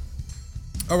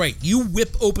 All right, you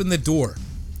whip open the door.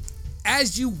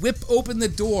 As you whip open the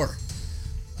door,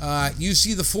 you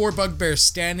see the 4 bugbears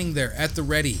standing there at the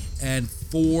ready, and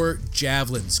 4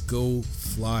 javelins go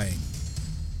flying.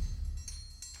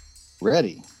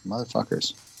 Ready,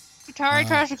 motherfuckers. Atari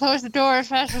tries to close the door as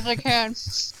fast as I can.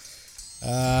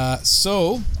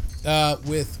 So,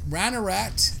 with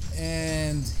Ranarat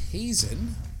and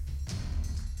Hazen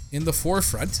in the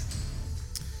forefront,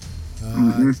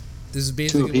 this is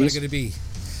basically what it's going to be.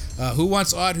 Who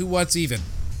wants odd? Who wants even?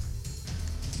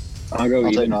 I'll go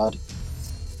even. Take odd.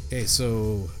 Okay,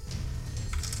 so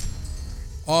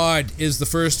odd is the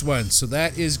first one. So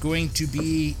that is going to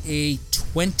be a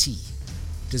 20.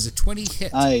 Does a 20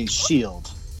 hit? I shield.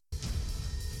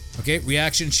 Okay,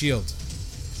 reaction shield.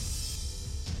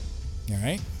 All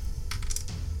right.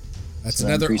 That's So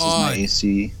another that increases odd. my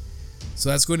AC. So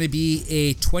that's going to be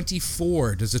a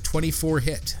 24. Does a 24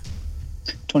 hit?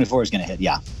 24 is going to hit,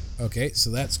 yeah. Okay, so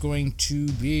that's going to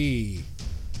be...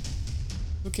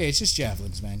 Okay, it's just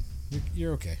javelins, man.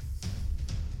 You're okay.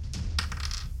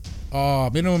 Oh,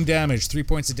 minimum damage. 3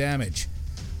 points of damage.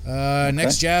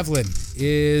 Next javelin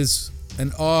is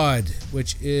an odd,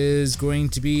 which is going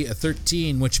to be a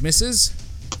 13, which misses.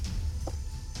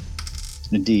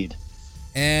 Indeed.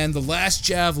 And the last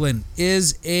javelin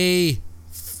is a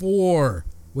 4,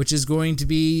 which is going to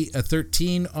be a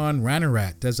 13 on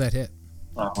Ranarat. Does that hit?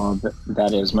 Oh,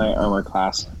 that is my armor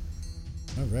class.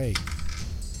 All right.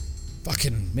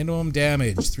 Fucking minimum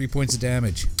damage. 3 points of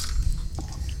damage.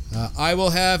 I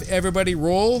will have everybody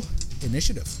roll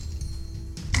initiative.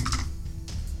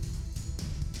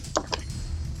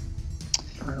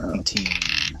 18.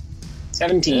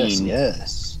 17.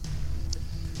 Yes.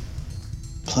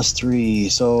 Plus 3,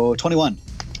 so 21.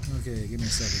 Okay, give me a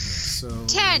second here. So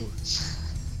 10.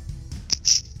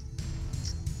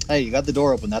 Hey, you got the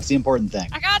door open. That's the important thing.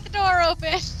 I got the door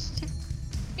open. Didn't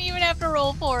even have to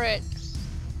roll for it.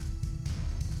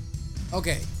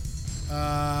 Okay.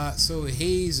 So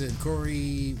Hazen,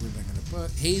 Corey, we're not gonna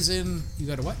put Hazen. You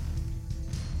got a what?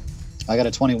 I got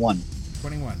a 21.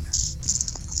 21.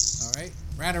 All right.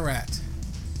 Ranarat.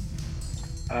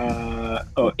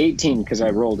 18 because I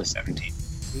rolled a 17.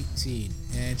 18.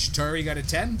 And Chitari got a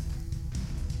 10.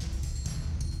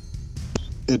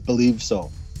 I believe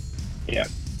so. Yeah.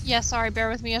 Yeah, sorry, bear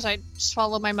with me as I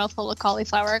swallow my mouthful of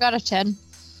cauliflower. I got a 10.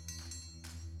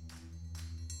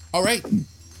 All right.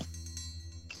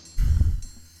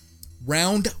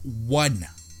 Round 1.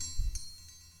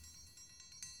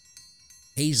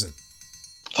 Hazen.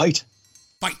 Fight.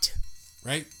 Fight.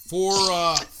 Right?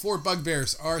 Four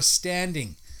bugbears are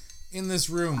standing in this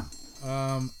room.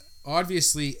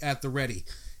 Obviously at the ready.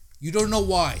 You don't know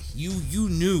why. You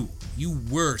knew you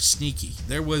were sneaky.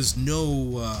 There was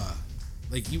no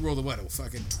like you rolled a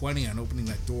fucking 20 on opening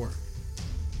that door.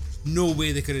 No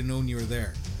way they could have known you were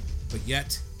there. But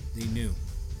yet they knew.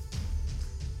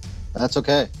 That's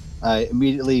okay. I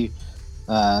immediately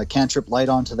cantrip light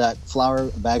onto that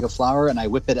bag of flour, and I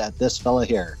whip it at this fella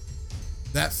here.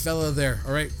 That fella there.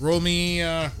 All right, roll me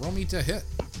to hit.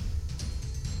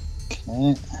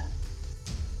 Okay.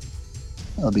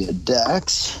 That'll be a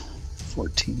dex.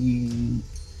 14.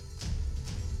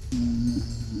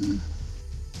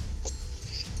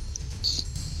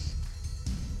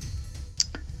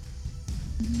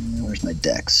 Where's my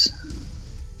dex?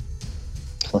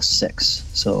 Plus 6.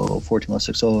 So 14 plus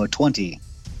 6. So 20.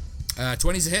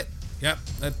 20's a hit. Yep.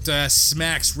 That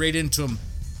smacks right into him.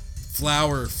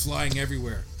 Flour flying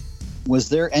everywhere. Was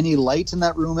there any light in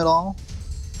that room at all?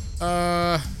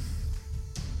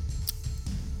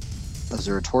 Was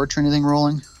there a torch or anything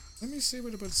rolling? Let me see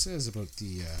what it says about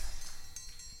the...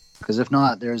 Because if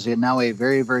not, there's now a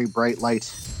very, very bright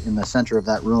light in the center of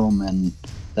that room, and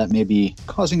that may be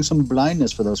causing some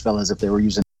blindness for those fellas if they were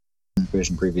using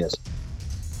vision previous.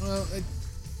 Well, I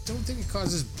don't think it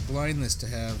causes blindness to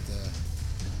have the...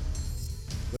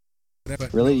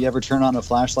 But Really? You ever turn on a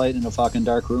flashlight in a fucking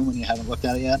dark room when you haven't looked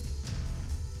at it yet?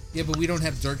 Yeah, but we don't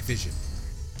have dark vision.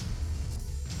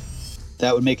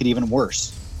 That would make it even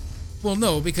worse. Well,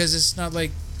 no, because it's not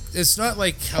like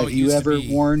how Have it you used ever to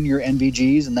be. worn your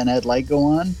NVGs and then had light go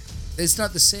on? It's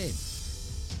not the same.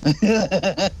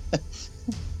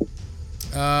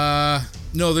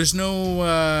 No, there's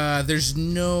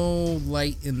no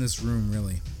light in this room,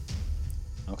 really.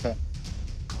 Okay.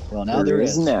 Well, now there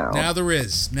is. Now there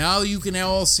is. Now you can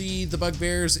all see the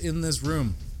bugbears in this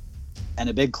room. And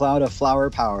a big cloud of flour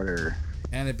powder.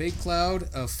 And a big cloud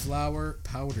of flour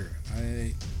powder.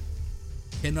 I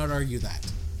cannot argue that.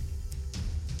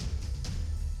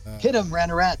 Hit him,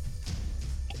 Ranarat.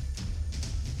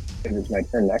 It's my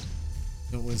turn next.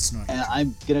 No, it's not. And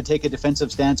I'm going to take a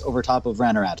defensive stance over top of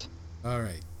Ranarat. All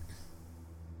right.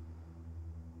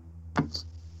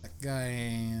 That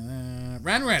guy...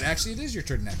 Ranarat, actually, it is your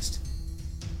turn next.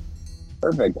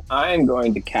 Perfect. I am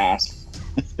going to cast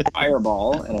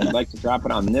fireball, and I'd like to drop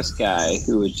it on this guy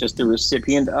who is just the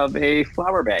recipient of a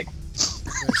flour bag.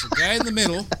 There's a guy in the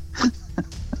middle.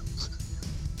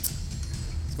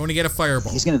 He's going to get a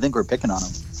fireball. He's going to think we're picking on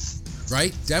him.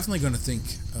 Right? Definitely going to think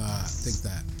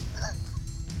that.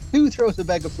 Who throws a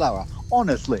bag of flour?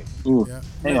 Honestly. Ooh, Yeah.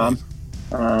 hang on.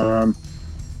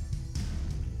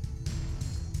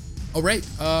 Oh, right.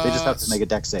 They just have to make a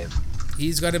dex save.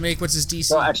 He's got to make, what's his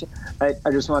DC? Well, actually,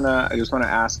 I just wanna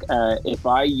ask if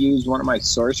I use one of my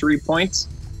sorcery points,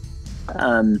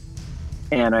 and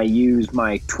I use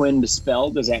my twinned spell.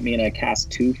 Does that mean I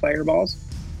cast 2 fireballs?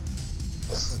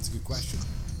 That's a good question.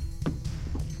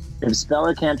 If spell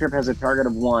or cantrip has a target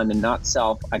of 1 and not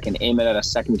self, I can aim it at a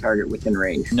second target within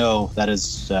range. No, that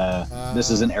is this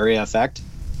is an area effect,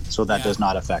 so that does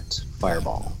not affect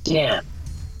fireball. Damn.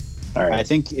 All right. I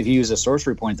think if you use a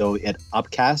sorcery point, though, it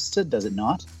upcasts it. Does it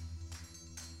not?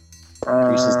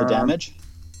 Increases the damage.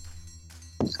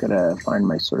 I'm just gotta find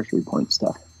my sorcery point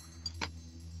stuff.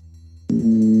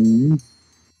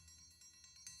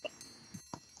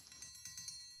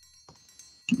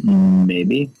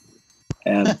 Maybe.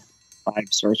 And 5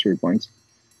 sorcery points.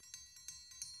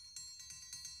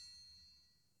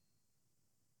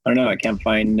 I don't know. I can't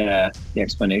find the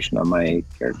explanation on my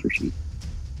character sheet.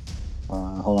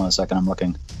 Hold on a second. I'm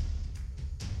looking.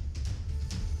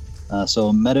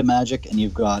 So meta magic, and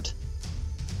you've got.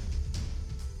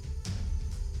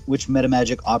 Which meta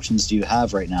magic options do you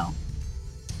have right now?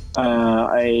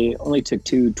 I only took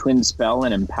 2 twin spell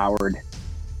and empowered.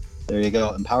 There you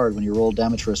go. Empowered. When you roll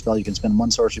damage for a spell, you can spend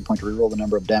 1 sorcery point to reroll the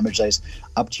number of damage dice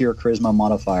up to your charisma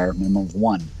modifier, minimum of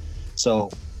 1. So,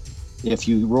 if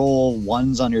you roll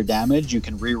 1s on your damage, you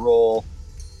can reroll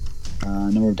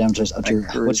number of damage dice up to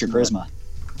your. What's your charisma?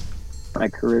 My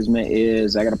charisma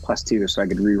is I got a +2, so I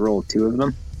could reroll 2 of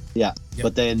them. Yeah,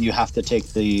 but then you have to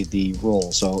take the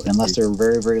roll. So unless they're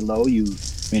very, very low, you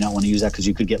may not want to use that because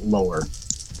you could get lower.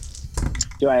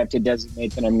 Do I have to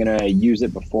designate that I'm going to use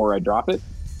it before I drop it?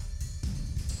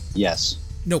 Yes.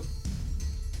 Nope.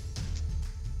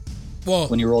 Well,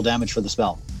 when you roll damage for the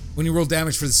spell. When you roll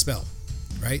damage for the spell,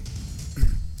 right?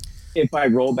 If I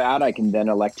roll bad, I can then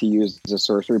elect to use the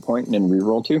sorcery point and then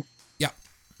reroll 2? Yeah.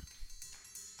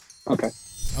 Okay.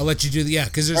 I'll let you do the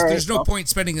because there's no point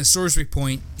spending a sorcery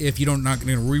point if you're not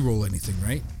going to reroll anything,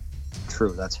 right?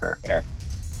 True, that's fair.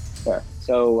 Fair.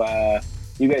 So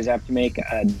you guys have to make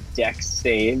a dex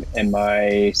save, and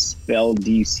my spell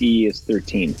DC is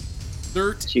 13.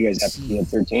 13. So you guys have to be at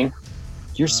 13.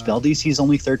 Your spell DC is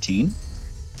only 13?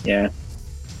 Yeah.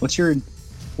 What's your use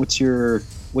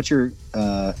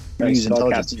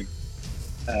intelligence?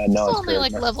 No, it's only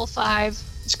like level 5.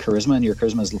 It's charisma, and your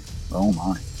charisma is oh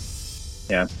my.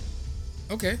 Yeah.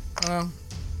 Okay.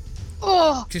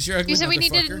 Because you're ugly. You said we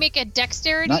needed to make a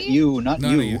dexterity. Not you. No.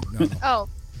 Oh.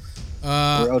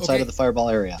 We're outside of the fireball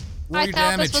area. I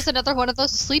thought this was another one of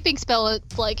those sleeping spell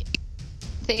like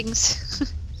things.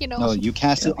 You know. No, you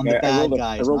cast it on the bad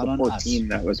guys, not on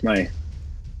 14. us. That was my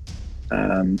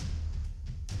 14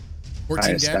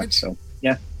 damage. Step, so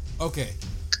yeah. Okay.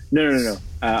 No.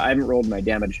 I haven't rolled my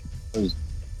damage. I was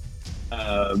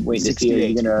waiting to see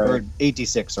if you're gonna or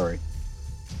 8d6. Sorry.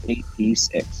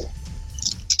 8d6.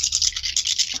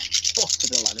 Oh, that's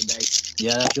a lot of dice.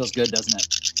 Yeah, that feels good, doesn't it?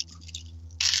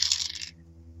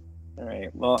 All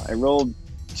right. Well, I rolled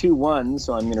 2 1s,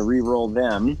 so I'm going to re-roll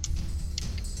them.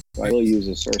 So I will use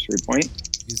a sorcery point.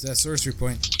 Use that sorcery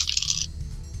point.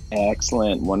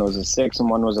 Excellent. One was a 6 and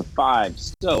one was a 5.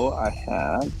 So I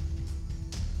have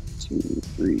 2,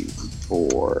 3,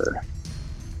 4,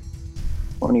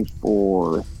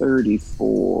 24,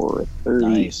 34,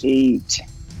 38, nice.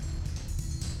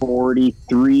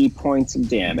 43 points of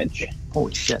damage.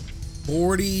 Holy shit.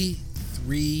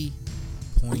 43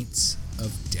 points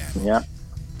of damage. Yeah.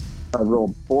 I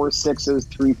rolled 4 6s,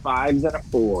 3 5s, and a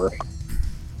 4.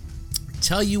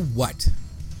 Tell you what.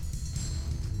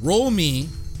 Roll me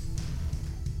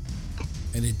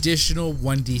an additional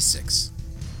 1d6.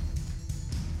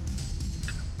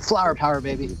 Flower power,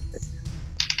 baby.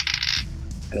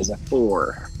 That is a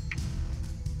 4.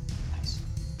 Nice.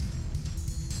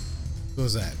 What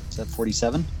was that? Is that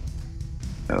 47?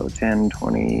 So 10,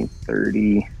 20,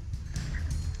 30.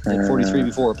 Like 43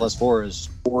 before, plus 4 is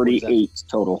 48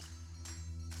 total.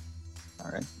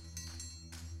 All right.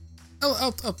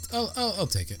 I'll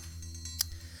take it.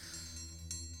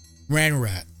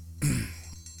 Ranrat,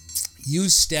 you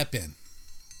step in.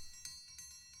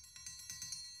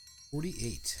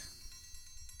 48.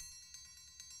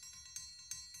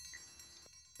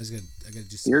 I gotta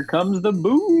just. Here comes the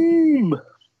boom.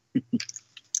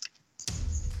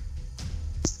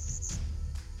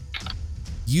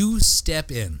 You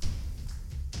step in.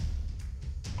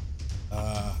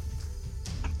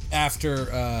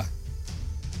 after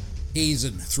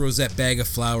Hazen throws that bag of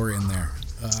flour in there,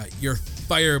 your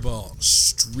fireball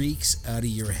streaks out of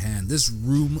your hand. This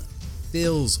room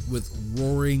fills with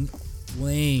roaring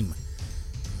flame,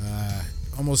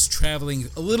 almost traveling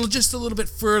just a little bit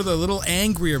further, a little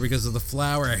angrier because of the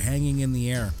flour hanging in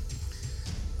the air.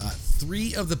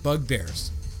 3 of the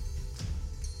bugbears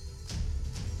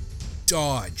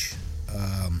dodge.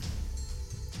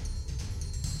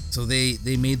 So they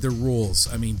made their rolls.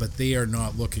 But they are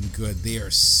not looking good. They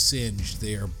are singed.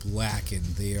 They are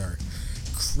blackened. They are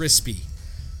crispy.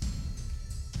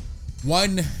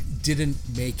 One didn't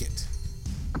make it.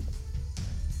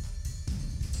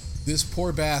 This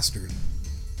poor bastard.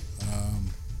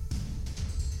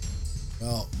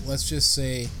 Well, let's just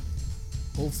say,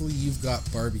 hopefully you've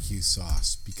got barbecue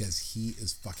sauce, because he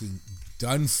is fucking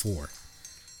done for.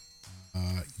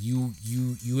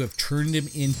 You have turned him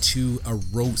into a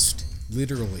roast,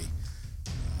 literally.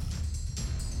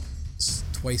 It's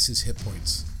twice his hit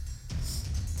points.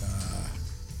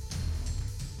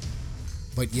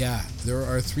 But yeah, there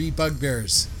are 3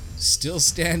 bugbears still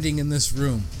standing in this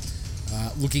room,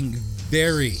 looking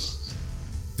very,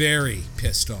 very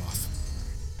pissed off.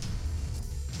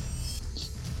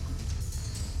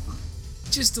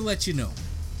 Just to let you know.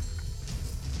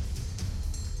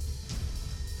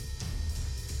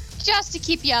 Just to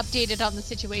keep you updated on the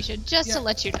situation. To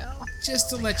let you know. Just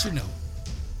to let you know.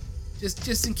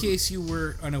 Just in case you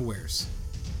were unawares.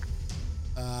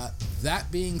 That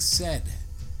being said,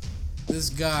 this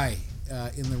guy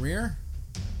in the rear,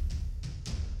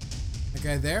 that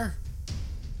guy there,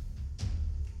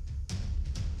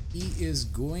 he is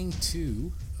going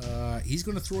to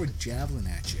throw a javelin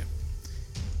at you.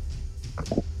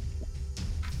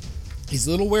 He's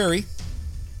a little wary,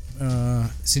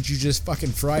 since you just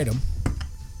fucking fried him,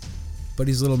 but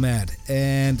he's a little mad,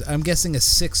 and I'm guessing a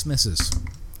 6 misses.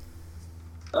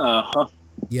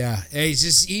 Yeah, he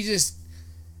just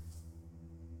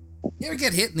you ever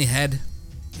get hit in the head?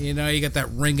 You got that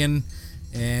ringing,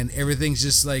 and everything's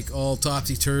just like all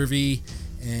topsy-turvy,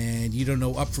 and you don't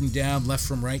know up from down, left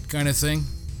from right kind of thing.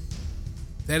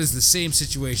 That is the same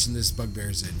situation this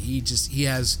bugbear's in. He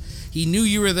knew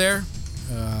you were there.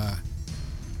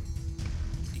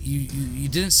 You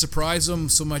didn't surprise him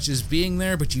so much as being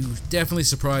there, but you definitely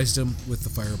surprised him with the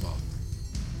fireball.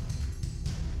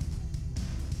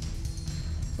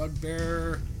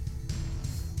 Bugbear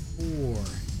 4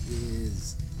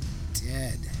 is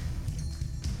dead.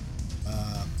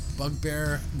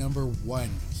 Bugbear number 1,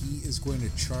 he is going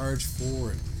to charge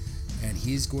forward, and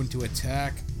he's going to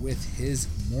attack with his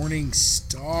Morning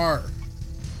Star,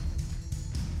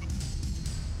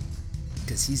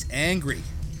 because he's angry.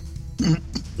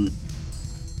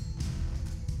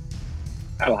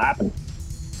 That'll happen.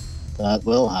 That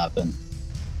will happen.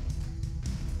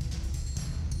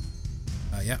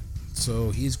 Yeah.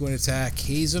 So he's going to attack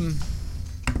Hazen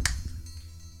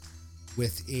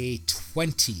with a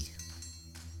 20.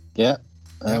 Yeah,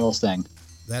 that'll sting.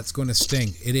 That's going to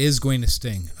sting. It is going to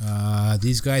sting.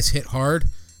 These guys hit hard,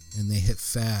 and they hit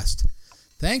fast.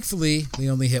 Thankfully, they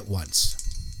only hit once.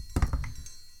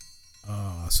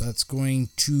 So that's going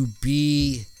to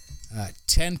be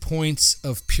 10 points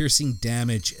of piercing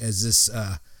damage as this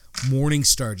Morning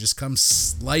Star just comes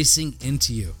slicing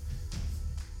into you.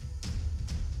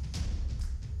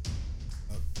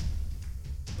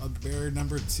 Bugbear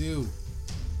number 2.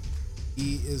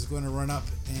 He is going to run up,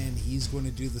 and he's going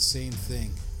to do the same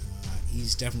thing.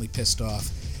 He's definitely pissed off.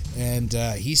 And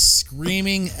he's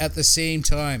screaming at the same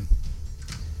time.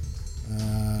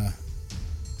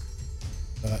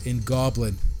 In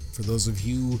Goblin, for those of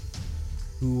you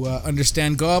who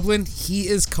understand Goblin, he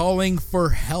is calling for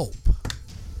help.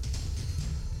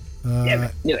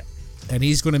 Do it. And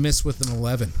he's going to miss with an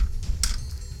 11.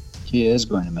 He is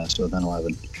going to miss with an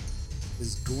 11.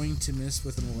 Is going to miss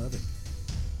with an 11.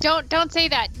 Don't say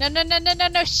that.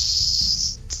 No.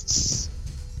 Shh.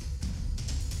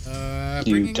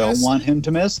 You don't want him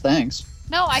to miss? Thanks.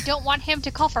 No, I don't want him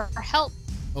to call for help.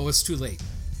 Oh, it's too late.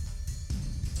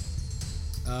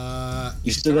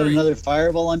 You still got another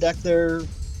fireball on deck there?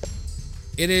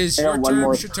 It is your turn,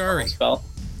 Shatari. Spell.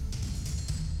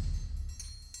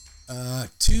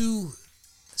 2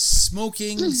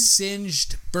 smoking,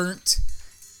 singed, burnt,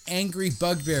 angry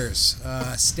bugbears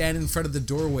stand in front of the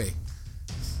doorway.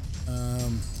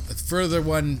 A further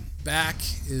one back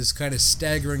is kind of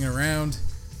staggering around.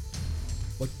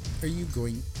 What are you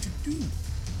going to do?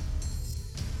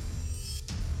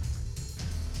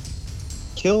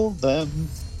 Kill them.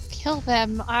 Kill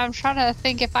them. I'm trying to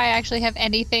think if I actually have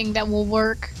anything that will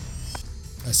work.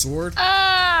 A sword?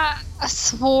 A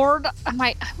sword? I'm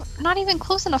not even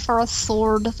close enough for a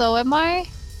sword, though, am I?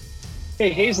 Hey,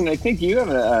 Hazen, I think you have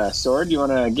a sword. You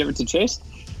want to give it to Chayse?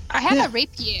 I have a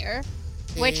rapier,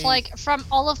 which, like, from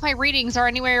all of my readings are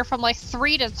anywhere from, like,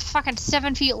 3 to fucking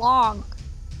 7 feet long.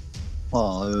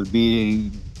 Well, it would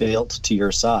be built to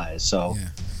your size, so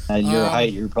at your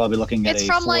height, you're probably looking at a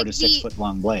 4 to 6 foot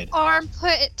long blade.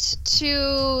 Armpit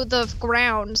to the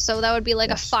ground, so that would be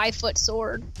like a 5 foot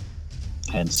sword.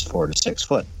 Hence 4 to 6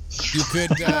 foot. You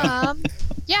could.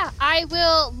 Yeah, I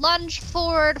will lunge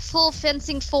forward, full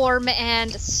fencing form,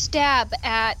 and stab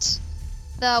at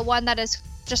the one that is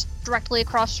just directly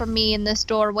across from me in this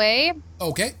doorway.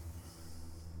 Okay.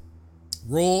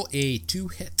 Roll a 2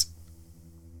 hit.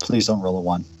 Please don't roll a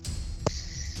 1.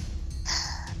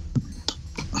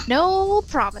 No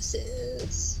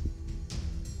promises.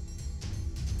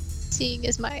 Seeing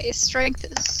as my strength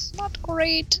is not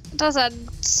great, does a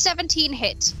 17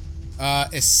 hit.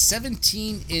 A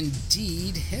 17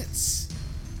 indeed hits.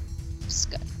 That's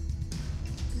good.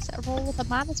 Does that roll with a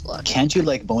 -1? Can't you,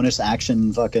 like, bonus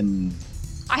action fucking...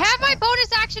 I have my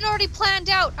bonus action already planned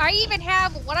out. I even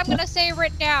have what I'm going to say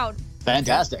written down.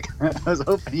 Fantastic. I was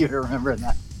hoping you'd remember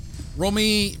that. Roll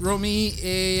me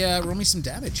some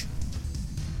damage.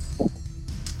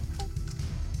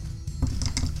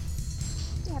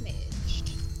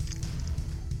 Damaged.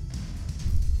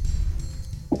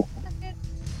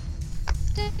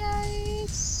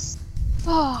 Dice.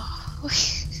 Oh.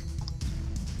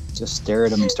 Just stare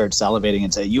at him and start salivating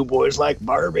and say, "You boys like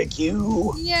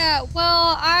barbecue." Yeah,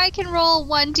 well, I can roll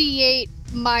 1d8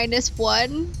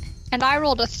 -1, and I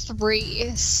rolled a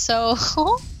 3, so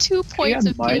 2 points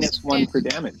of -1 for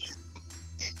damage.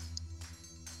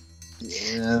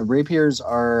 Rapiers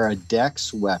are a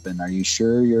dex weapon. Are you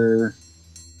sure you're...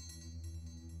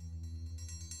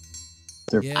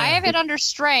 Yeah. I have it under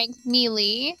strength,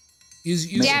 melee. Use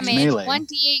Damage, melee.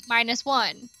 1d8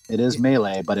 -1. It is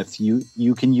melee, but if you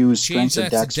can use Change strength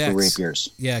of that to dex for dex. rapiers.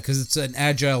 Yeah, because it's an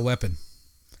agile weapon.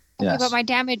 Yes. Okay, but my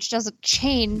damage doesn't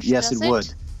change, Yes, does it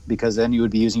would. Because then you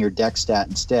would be using your dex stat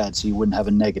instead, so you wouldn't have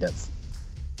a negative.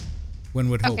 One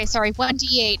would hope. Okay, sorry,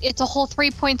 1d8. It's a whole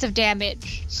 3 points of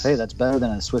damage. Hey, that's better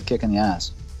than a swift kick in the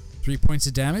ass. 3 points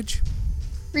of damage?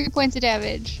 3 points of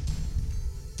damage.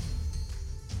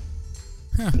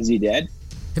 Huh. Is he dead?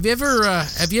 Have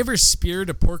you ever speared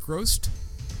a pork roast?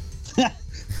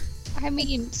 I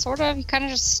mean, sort of. You kind of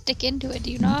just stick into it,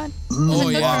 do you not? Oh,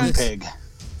 yeah. Long pig.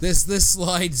 This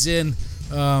slides in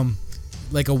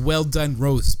like a well done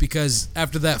roast, because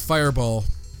after that fireball,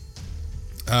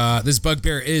 this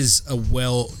bugbear is a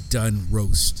well done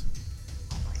roast.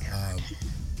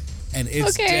 And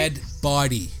its dead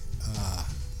body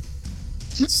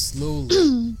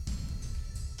slowly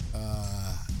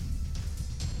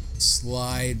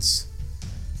slides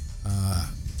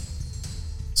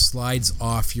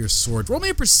off your sword. Roll me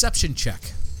a perception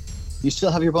check. You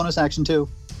still have your bonus action too.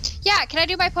 Yeah, can I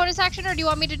do my bonus action, or do you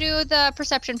want me to do the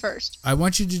perception first? I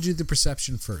want you to do the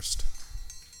perception first.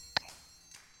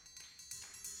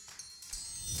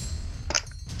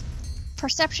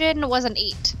 Perception was an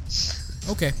 8.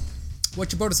 Okay.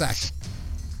 What's your bonus action?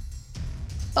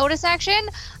 Bonus action,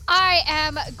 I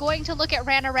am going to look at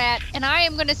Ranarat, and I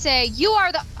am going to say, you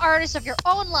are the artist of your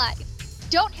own life.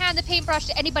 Don't hand the paintbrush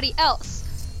to anybody else,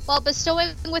 while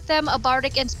bestowing with them a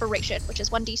bardic inspiration, which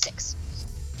is 1d6.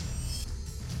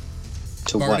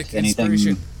 To Bardic what? Anything?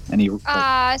 inspiration. Any?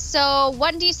 So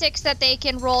 1d6 that they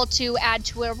can roll to add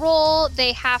to a roll.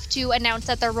 They have to announce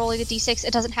that they're rolling a d6.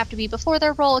 It doesn't have to be before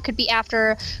their roll. It could be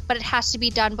after, but it has to be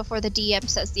done before the DM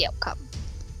says the outcome.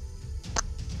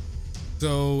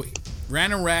 So,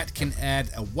 Ranarat can add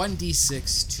a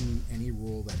 1d6 to any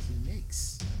roll that he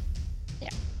makes. Yeah.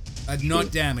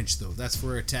 Not damage, though. That's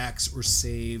for attacks or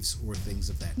saves or things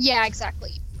of that. Yeah,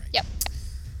 exactly. Right. Yep.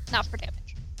 Not for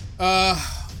damage.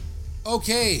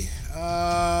 Okay.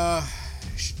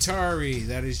 Shatari,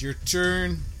 that is your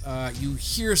turn. You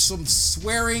hear some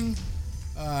swearing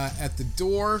at the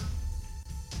door.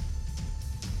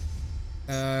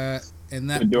 And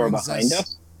that The door brings behind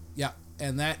us? Yeah,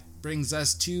 and that brings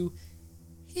us to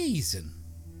Hazen.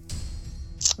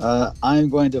 I'm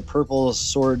going to purple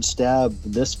sword stab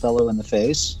this fellow in the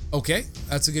face. Okay,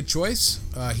 that's a good choice.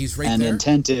 He's right And there.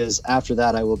 intent is, after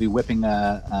that, I will be whipping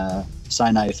a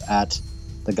psi knife at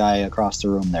the guy across the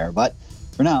room there. But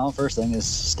for now, first thing is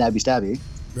stabby.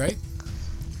 Right?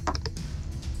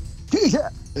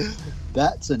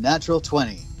 That's a natural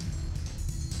 20.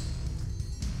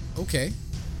 Okay.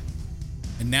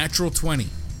 A natural 20.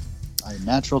 A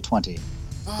natural 20.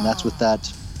 And that's with that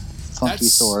funky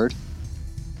sword.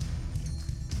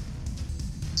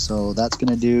 So that's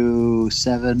going to do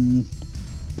 7,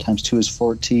 Times 2 is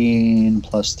 14,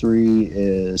 plus 3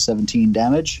 is 17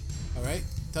 damage. All right.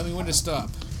 Tell me when to stop.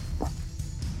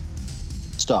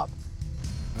 Stop.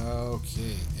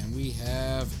 Okay, and we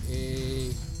have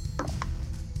a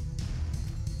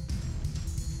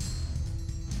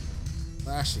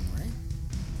slashing, right?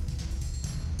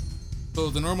 So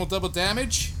the normal double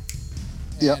damage,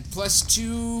 and yep. plus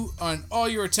 2 on all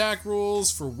your attack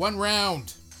rolls for 1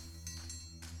 round.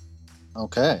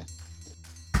 Okay.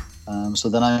 So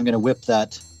then I'm going to whip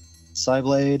that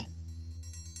Psyblade.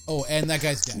 Oh, and that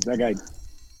guy's dead. Is that guy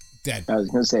dead? I was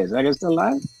going to say, is that guy still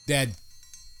alive? Dead.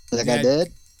 Is that guy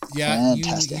dead? Yeah,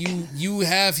 fantastic. you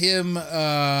have him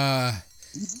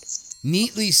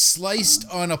neatly sliced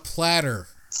on a platter,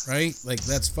 right? Like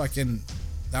that's fucking,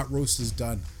 that roast is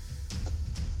done.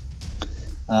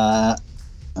 I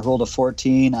rolled a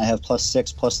 14. I have plus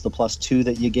 6 plus the plus 2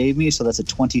 that you gave me, so that's a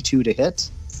 22 to hit.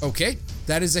 Okay,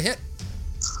 that is a hit.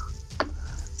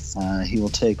 He will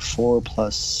take 4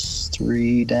 plus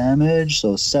 3 damage,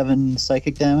 so 7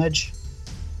 psychic damage.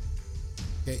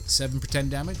 Okay, 7 for 10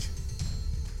 damage.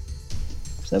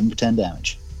 7 for 10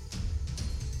 damage.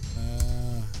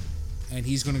 And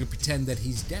he's going to pretend that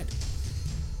he's dead.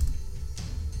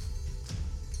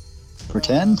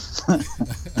 Pretend? I'm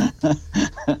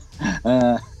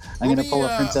going to pull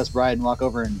a Princess Bride and walk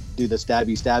over and do the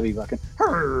stabby fucking.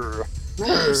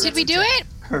 Did we do it?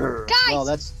 Guys, well,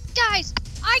 guys,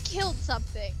 I killed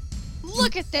something.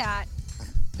 Look at that.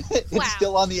 It's Wow.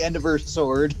 still on the end of her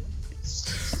sword.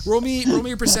 Roll me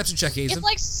your perception check, Hazen. It's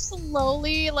like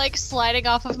slowly like sliding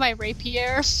off of my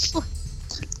rapier.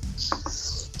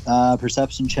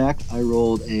 Perception check. I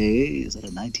rolled is that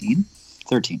a 19?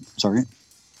 13, sorry.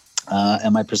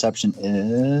 And my perception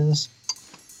is...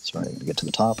 Sorry, I gotta get to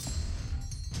the top.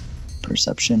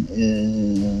 Perception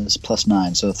is plus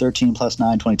 9. So 13 plus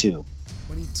 9, 22.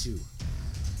 22.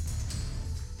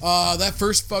 That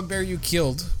first bugbear you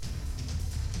killed.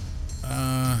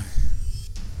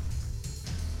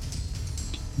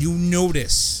 You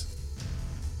notice,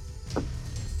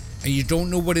 and you don't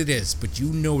know what it is, but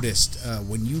you noticed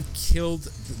when you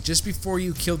killed, just before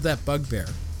you killed that bugbear,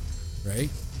 right?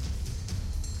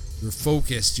 You're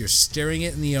focused, you're staring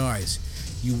it in the eyes.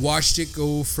 You watched it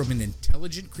go from an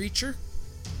intelligent creature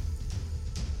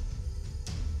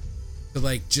to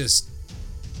like just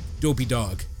dopey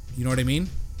dog. You know what I mean?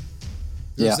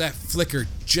 There was that flicker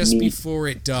just before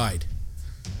it died.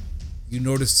 You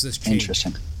noticed this change.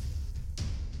 Interesting.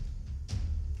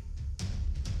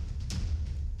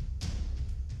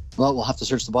 Well, we'll have to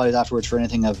search the bodies afterwards for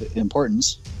anything of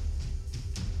importance.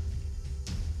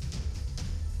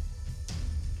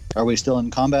 Are we still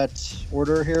in combat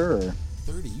order here, or?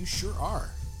 30, you sure are.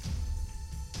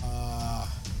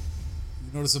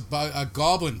 You notice a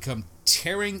goblin come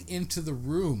tearing into the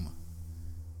room.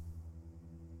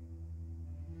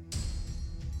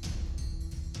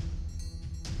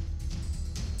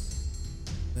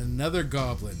 Another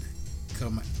goblin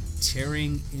come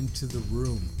tearing into the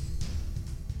room.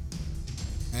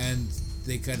 And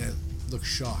they kind of look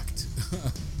shocked.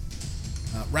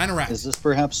 Ranarat. Is this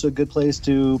perhaps a good place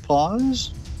to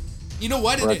pause? You know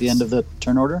what? Or at the end of the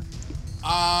turn order?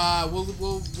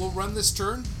 We'll run this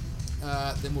turn.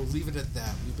 Then we'll leave it at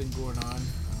that. We've been going on.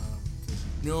 Because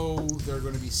you know there are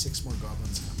going to be 6 more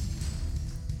goblins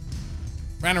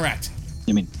coming. Ranarat.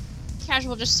 You mean?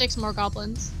 Casual, just 6 more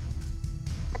goblins.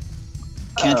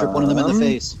 Cantrip one of them in the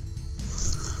face.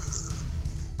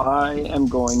 I am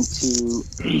going to...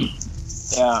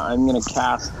 I'm going to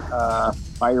cast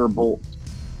Firebolt.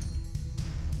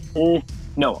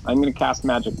 No, I'm going to cast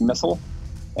Magic Missile.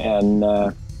 And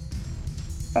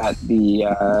at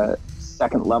the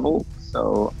second level,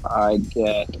 so I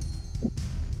get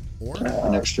 4?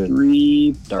 An extra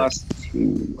 3 dart. plus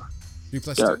 2 3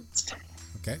 plus darts. 2?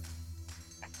 Okay.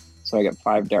 So I get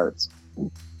 5 darts.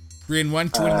 3 in one,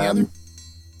 2 in the other?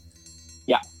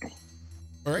 Yeah.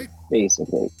 All right.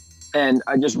 Basically. And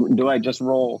do I just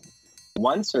roll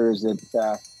once, or is it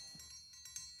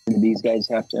do these guys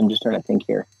have to? I'm just trying to think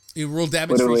here. You roll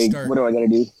damage for each dart. What do I gotta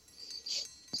do?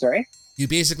 Sorry? You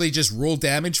basically just roll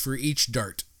damage for each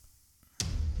dart.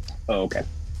 Oh, okay.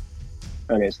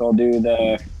 Okay, so I'll do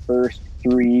the first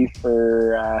 3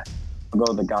 for I'll go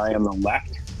with the guy on the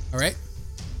left. All right.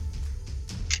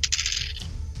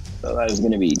 So that is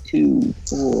going to be 2,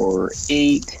 4,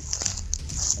 8,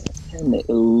 and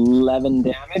 11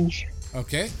 damage.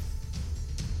 Okay.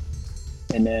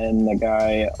 And then the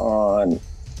guy on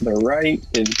the right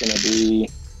is going to be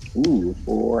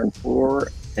 4 and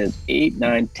 4 is 8,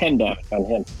 9, 10 damage on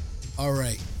him. All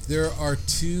right. There are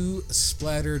 2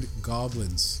 splattered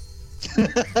goblins.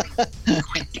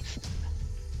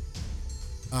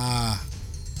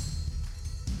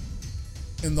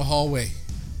 in the hallway.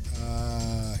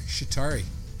 Shatari.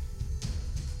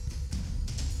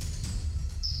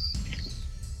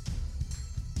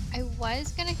 I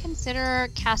was gonna consider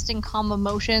casting Calm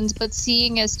Emotions, but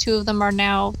seeing as two of them are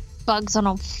now bugs on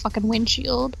a fucking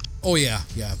windshield. Oh yeah.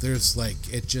 There's like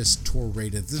it just tore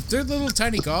rated. They're little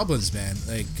tiny goblins, man.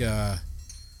 Like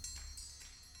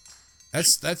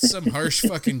that's some harsh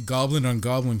fucking goblin on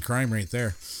goblin crime right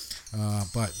there.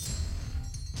 But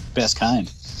best kind.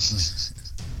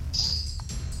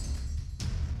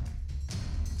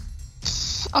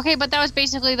 Okay, but that was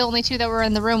basically the only two that were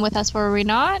in the room with us, were we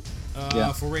not?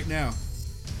 Yeah. For right now.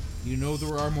 You know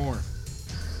there are more.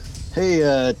 Hey,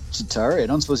 Chitari, I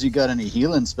don't suppose you got any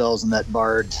healing spells in that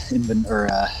bard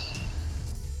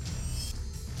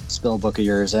spell book of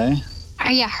yours, eh?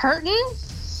 Are you hurting?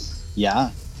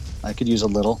 Yeah, I could use a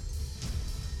little.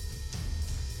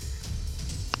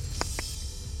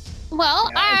 Well,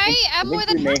 Yeah, I am more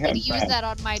than we may happy to have, use that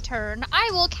on my turn. I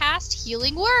will cast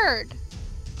Healing Word.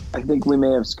 I think we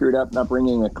may have screwed up not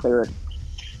bringing a cleric.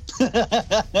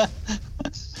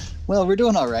 Well, we're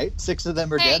doing all right. 6 of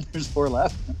them are dead. There's 4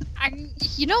 left.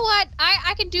 You know what?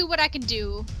 I can do what I can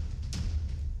do.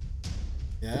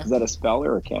 Yeah. Is that a spell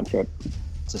or a cantrip?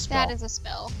 It's a spell. That is a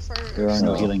spell. There are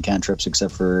no healing cantrips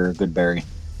except for Goodberry.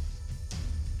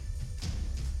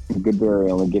 Goodberry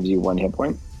only gives you 1 hit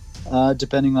point.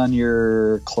 Depending on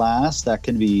your class, that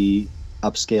can be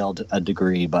upscaled a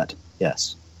degree, but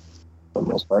yes. For the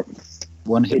most part.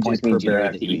 1 hit It point just per means you don't berry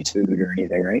have that to you eat eat. food or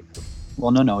anything, right?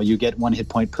 Well, no. You get 1 hit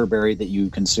point per berry that you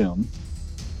consume,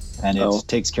 and it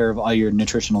takes care of all your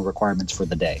nutritional requirements for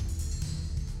the day.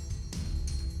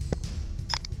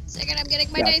 Second, I'm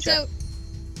getting my dice out.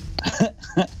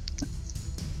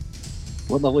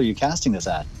 What level are you casting this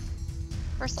at?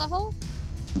 First level?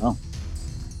 Oh.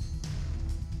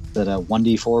 Is that a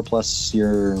 1d4 plus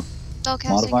your Spellcasting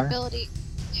modifier? ability.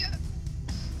 Yeah.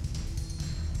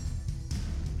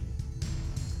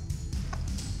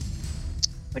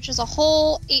 Which is a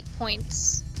whole 8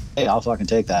 points. Hey, I'll fucking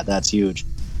take that. That's huge.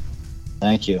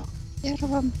 Thank you. Yeah, no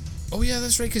problem. Oh yeah,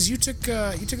 that's right. Because you took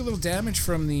a little damage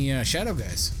from the shadow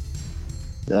guys.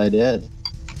 I did.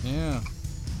 Yeah.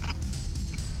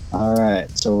 All right,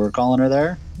 so we're calling her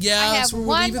there? Yeah, I have that's where we'll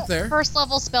one leave it there. first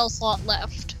level spell slot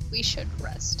left. We should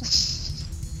rest.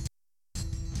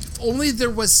 If only there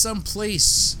was some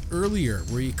place earlier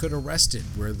where you could have rested,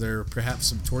 where there are perhaps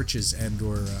some torches and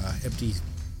or empty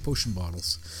potion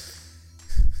bottles.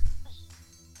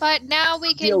 But now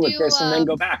we can Deal do with this and then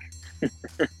go back.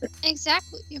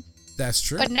 exactly. That's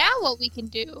true. But now what we can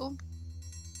do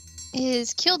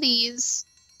is kill these,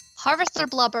 harvest their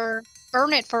blubber,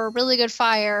 burn it for a really good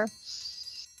fire.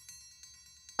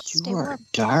 Stay You are warm.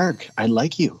 dark. I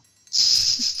like you.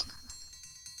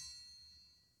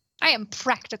 I am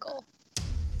practical.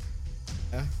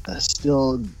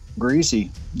 Still greasy.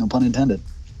 No pun intended.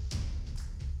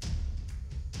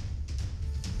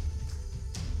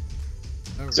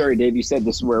 Sorry, Dave, you said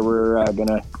this is where we're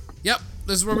gonna... Yep,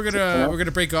 this is where we're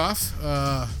gonna break off.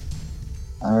 All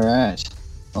right.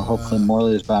 Well, hopefully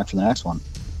Morley is back for the next one.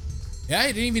 Yeah,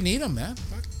 you didn't even need him, man.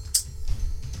 Fuck.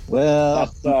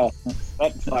 Well,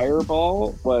 That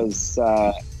fireball was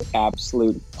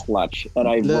absolute clutch, and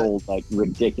I rolled like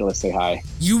ridiculously high.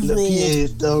 You le rolled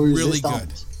pied de really good.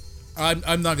 resistance.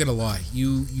 I'm not gonna lie.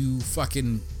 You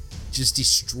fucking just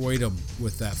destroyed him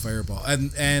with that fireball,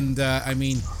 and I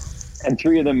mean, And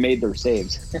 3 of them made their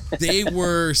saves. they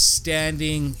were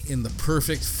standing in the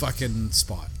perfect fucking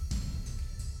spot.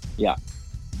 Yeah.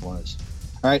 Was.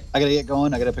 All right, I gotta get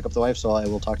going. I gotta pick up the wife, so I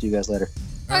will talk to you guys later.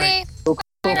 All right. Okay.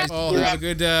 Oh, have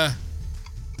a good.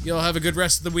 You'll have a good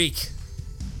rest of the week.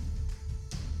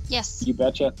 Yes. You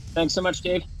betcha. Thanks so much,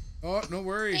 Dave. Oh, no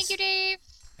worries. Thank you, Dave.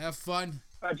 Have fun.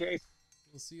 Bye, Jay.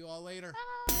 We'll see you all later. Bye.